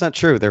Disco. That's not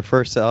true. Their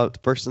first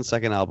and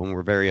second album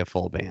were very a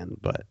full band,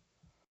 but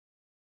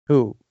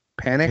who?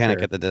 Panic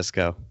at the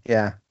Disco.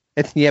 Yeah.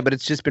 But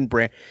it's just been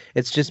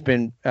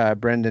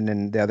Brendan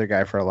and the other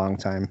guy for a long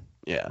time.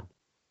 Yeah.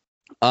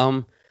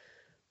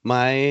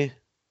 My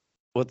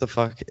what the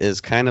fuck is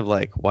kind of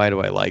like, why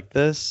do I like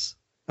this?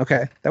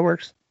 Okay, that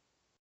works.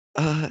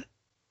 I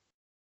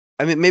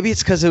mean, maybe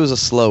it's because it was a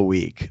slow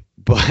week,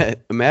 but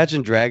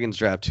Imagine Dragons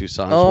dropped 2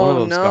 songs. Oh, One of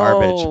them's no.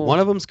 garbage. One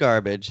of them's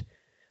garbage.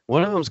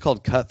 One of them's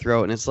called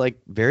Cutthroat, and it's like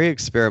very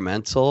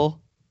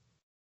experimental.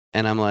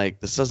 And I'm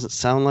like, this doesn't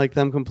sound like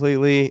them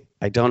completely.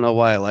 I don't know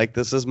why I like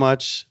this as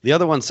much. The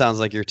other one sounds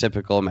like your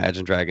typical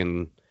Imagine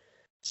Dragon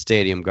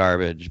stadium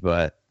garbage,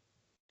 but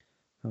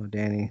Oh,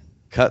 Danny.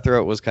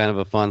 Cutthroat was kind of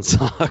a fun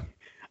song.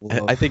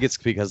 I think it's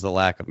because of the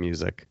lack of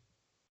music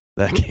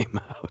that came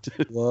out.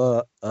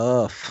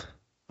 Woof.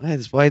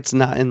 That's why it's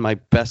not in my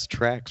best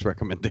tracks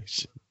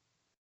recommendation.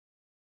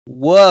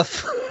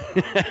 Woof.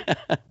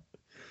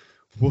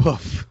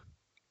 Woof.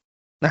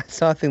 I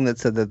saw a thing that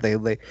said that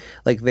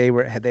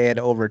they had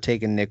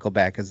overtaken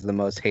Nickelback as the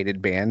most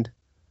hated band.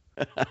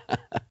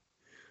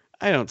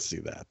 I don't see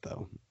that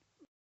though.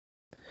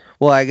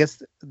 Well, I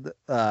guess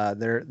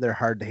they're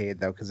hard to hate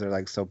though because they're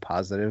like so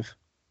positive.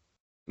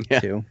 Yeah.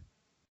 Too.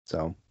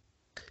 So.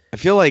 I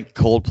feel like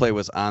Coldplay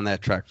was on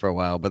that track for a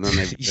while, but then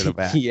they did it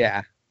back.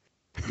 Yeah.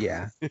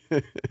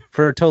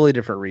 For a totally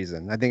different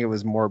reason. I think it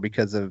was more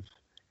because of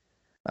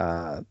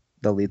the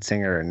lead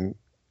singer and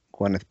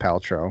Gwyneth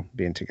Paltrow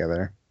being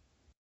together.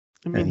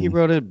 I mean, he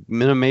wrote an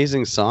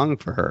amazing song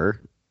for her.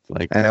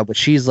 Like, I know, but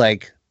she's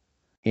like,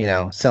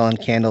 selling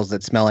candles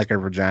that smell like her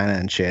vagina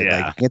and shit.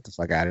 Yeah. Like, get the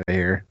fuck out of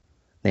here.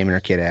 Naming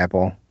her kid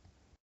Apple.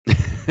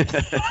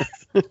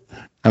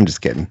 I'm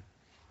just kidding.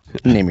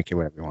 Name your kid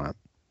whatever you want.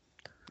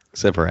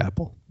 Except for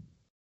Apple.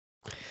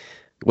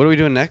 What are we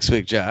doing next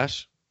week,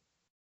 Josh?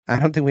 I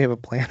don't think we have a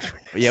plan for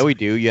next Yeah, we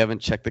do. You haven't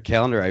checked the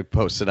calendar I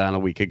posted on a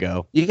week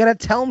ago. You got to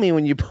tell me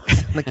when you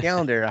post on the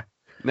calendar.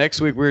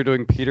 Next week, we're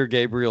doing Peter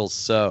Gabriel's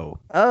So.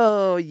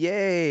 Oh,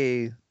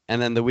 yay.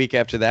 And then the week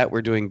after that,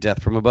 we're doing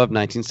Death from Above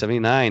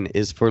 1979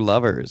 is for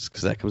Lovers,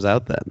 because that comes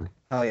out then.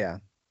 Oh, yeah.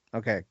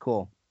 Okay,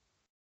 cool.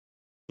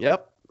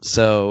 Yep.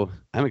 So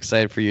I'm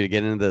excited for you to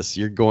get into this.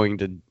 You're going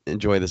to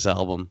enjoy this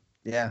album.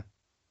 Yeah.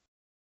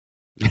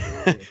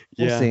 Yeah.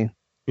 We'll see.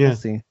 Yeah. We'll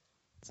see.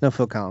 It's no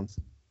Phil Collins.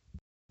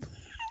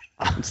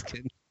 I'm just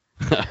kidding.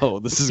 Oh,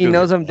 this is. He gonna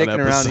knows be I'm a dicking fun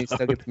around and he episode.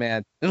 still gets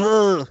mad.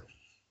 Ugh.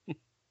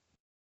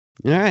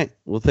 All right.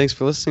 Well, thanks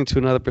for listening to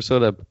another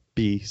episode of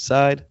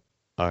Beside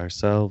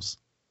Ourselves.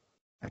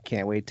 I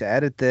can't wait to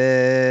edit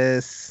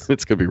this.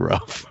 It's going to be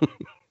rough.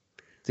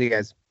 See you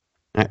guys.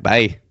 All right.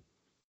 Bye.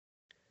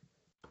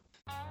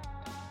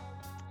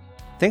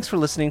 Thanks for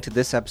listening to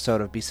this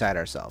episode of Beside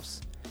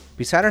Ourselves.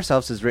 Beside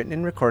Ourselves is written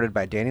and recorded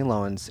by Danny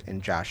Lowens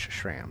and Josh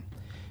Schramm.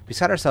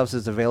 Beside Ourselves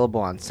is available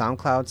on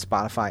SoundCloud,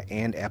 Spotify,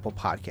 and Apple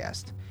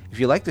Podcast. If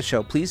you like the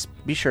show, please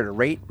be sure to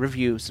rate,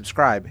 review,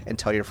 subscribe, and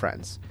tell your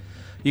friends.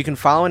 You can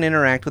follow and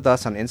interact with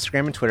us on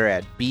Instagram and Twitter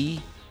at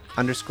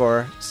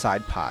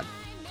B_sidepod.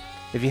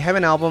 If you have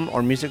an album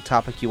or music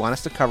topic you want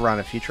us to cover on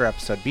a future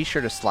episode, be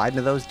sure to slide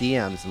into those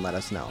DMs and let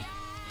us know.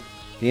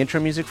 The intro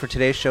music for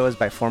today's show is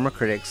by Former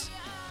Critics.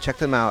 Check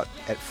them out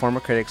at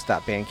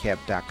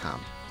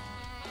formercritics.bandcamp.com.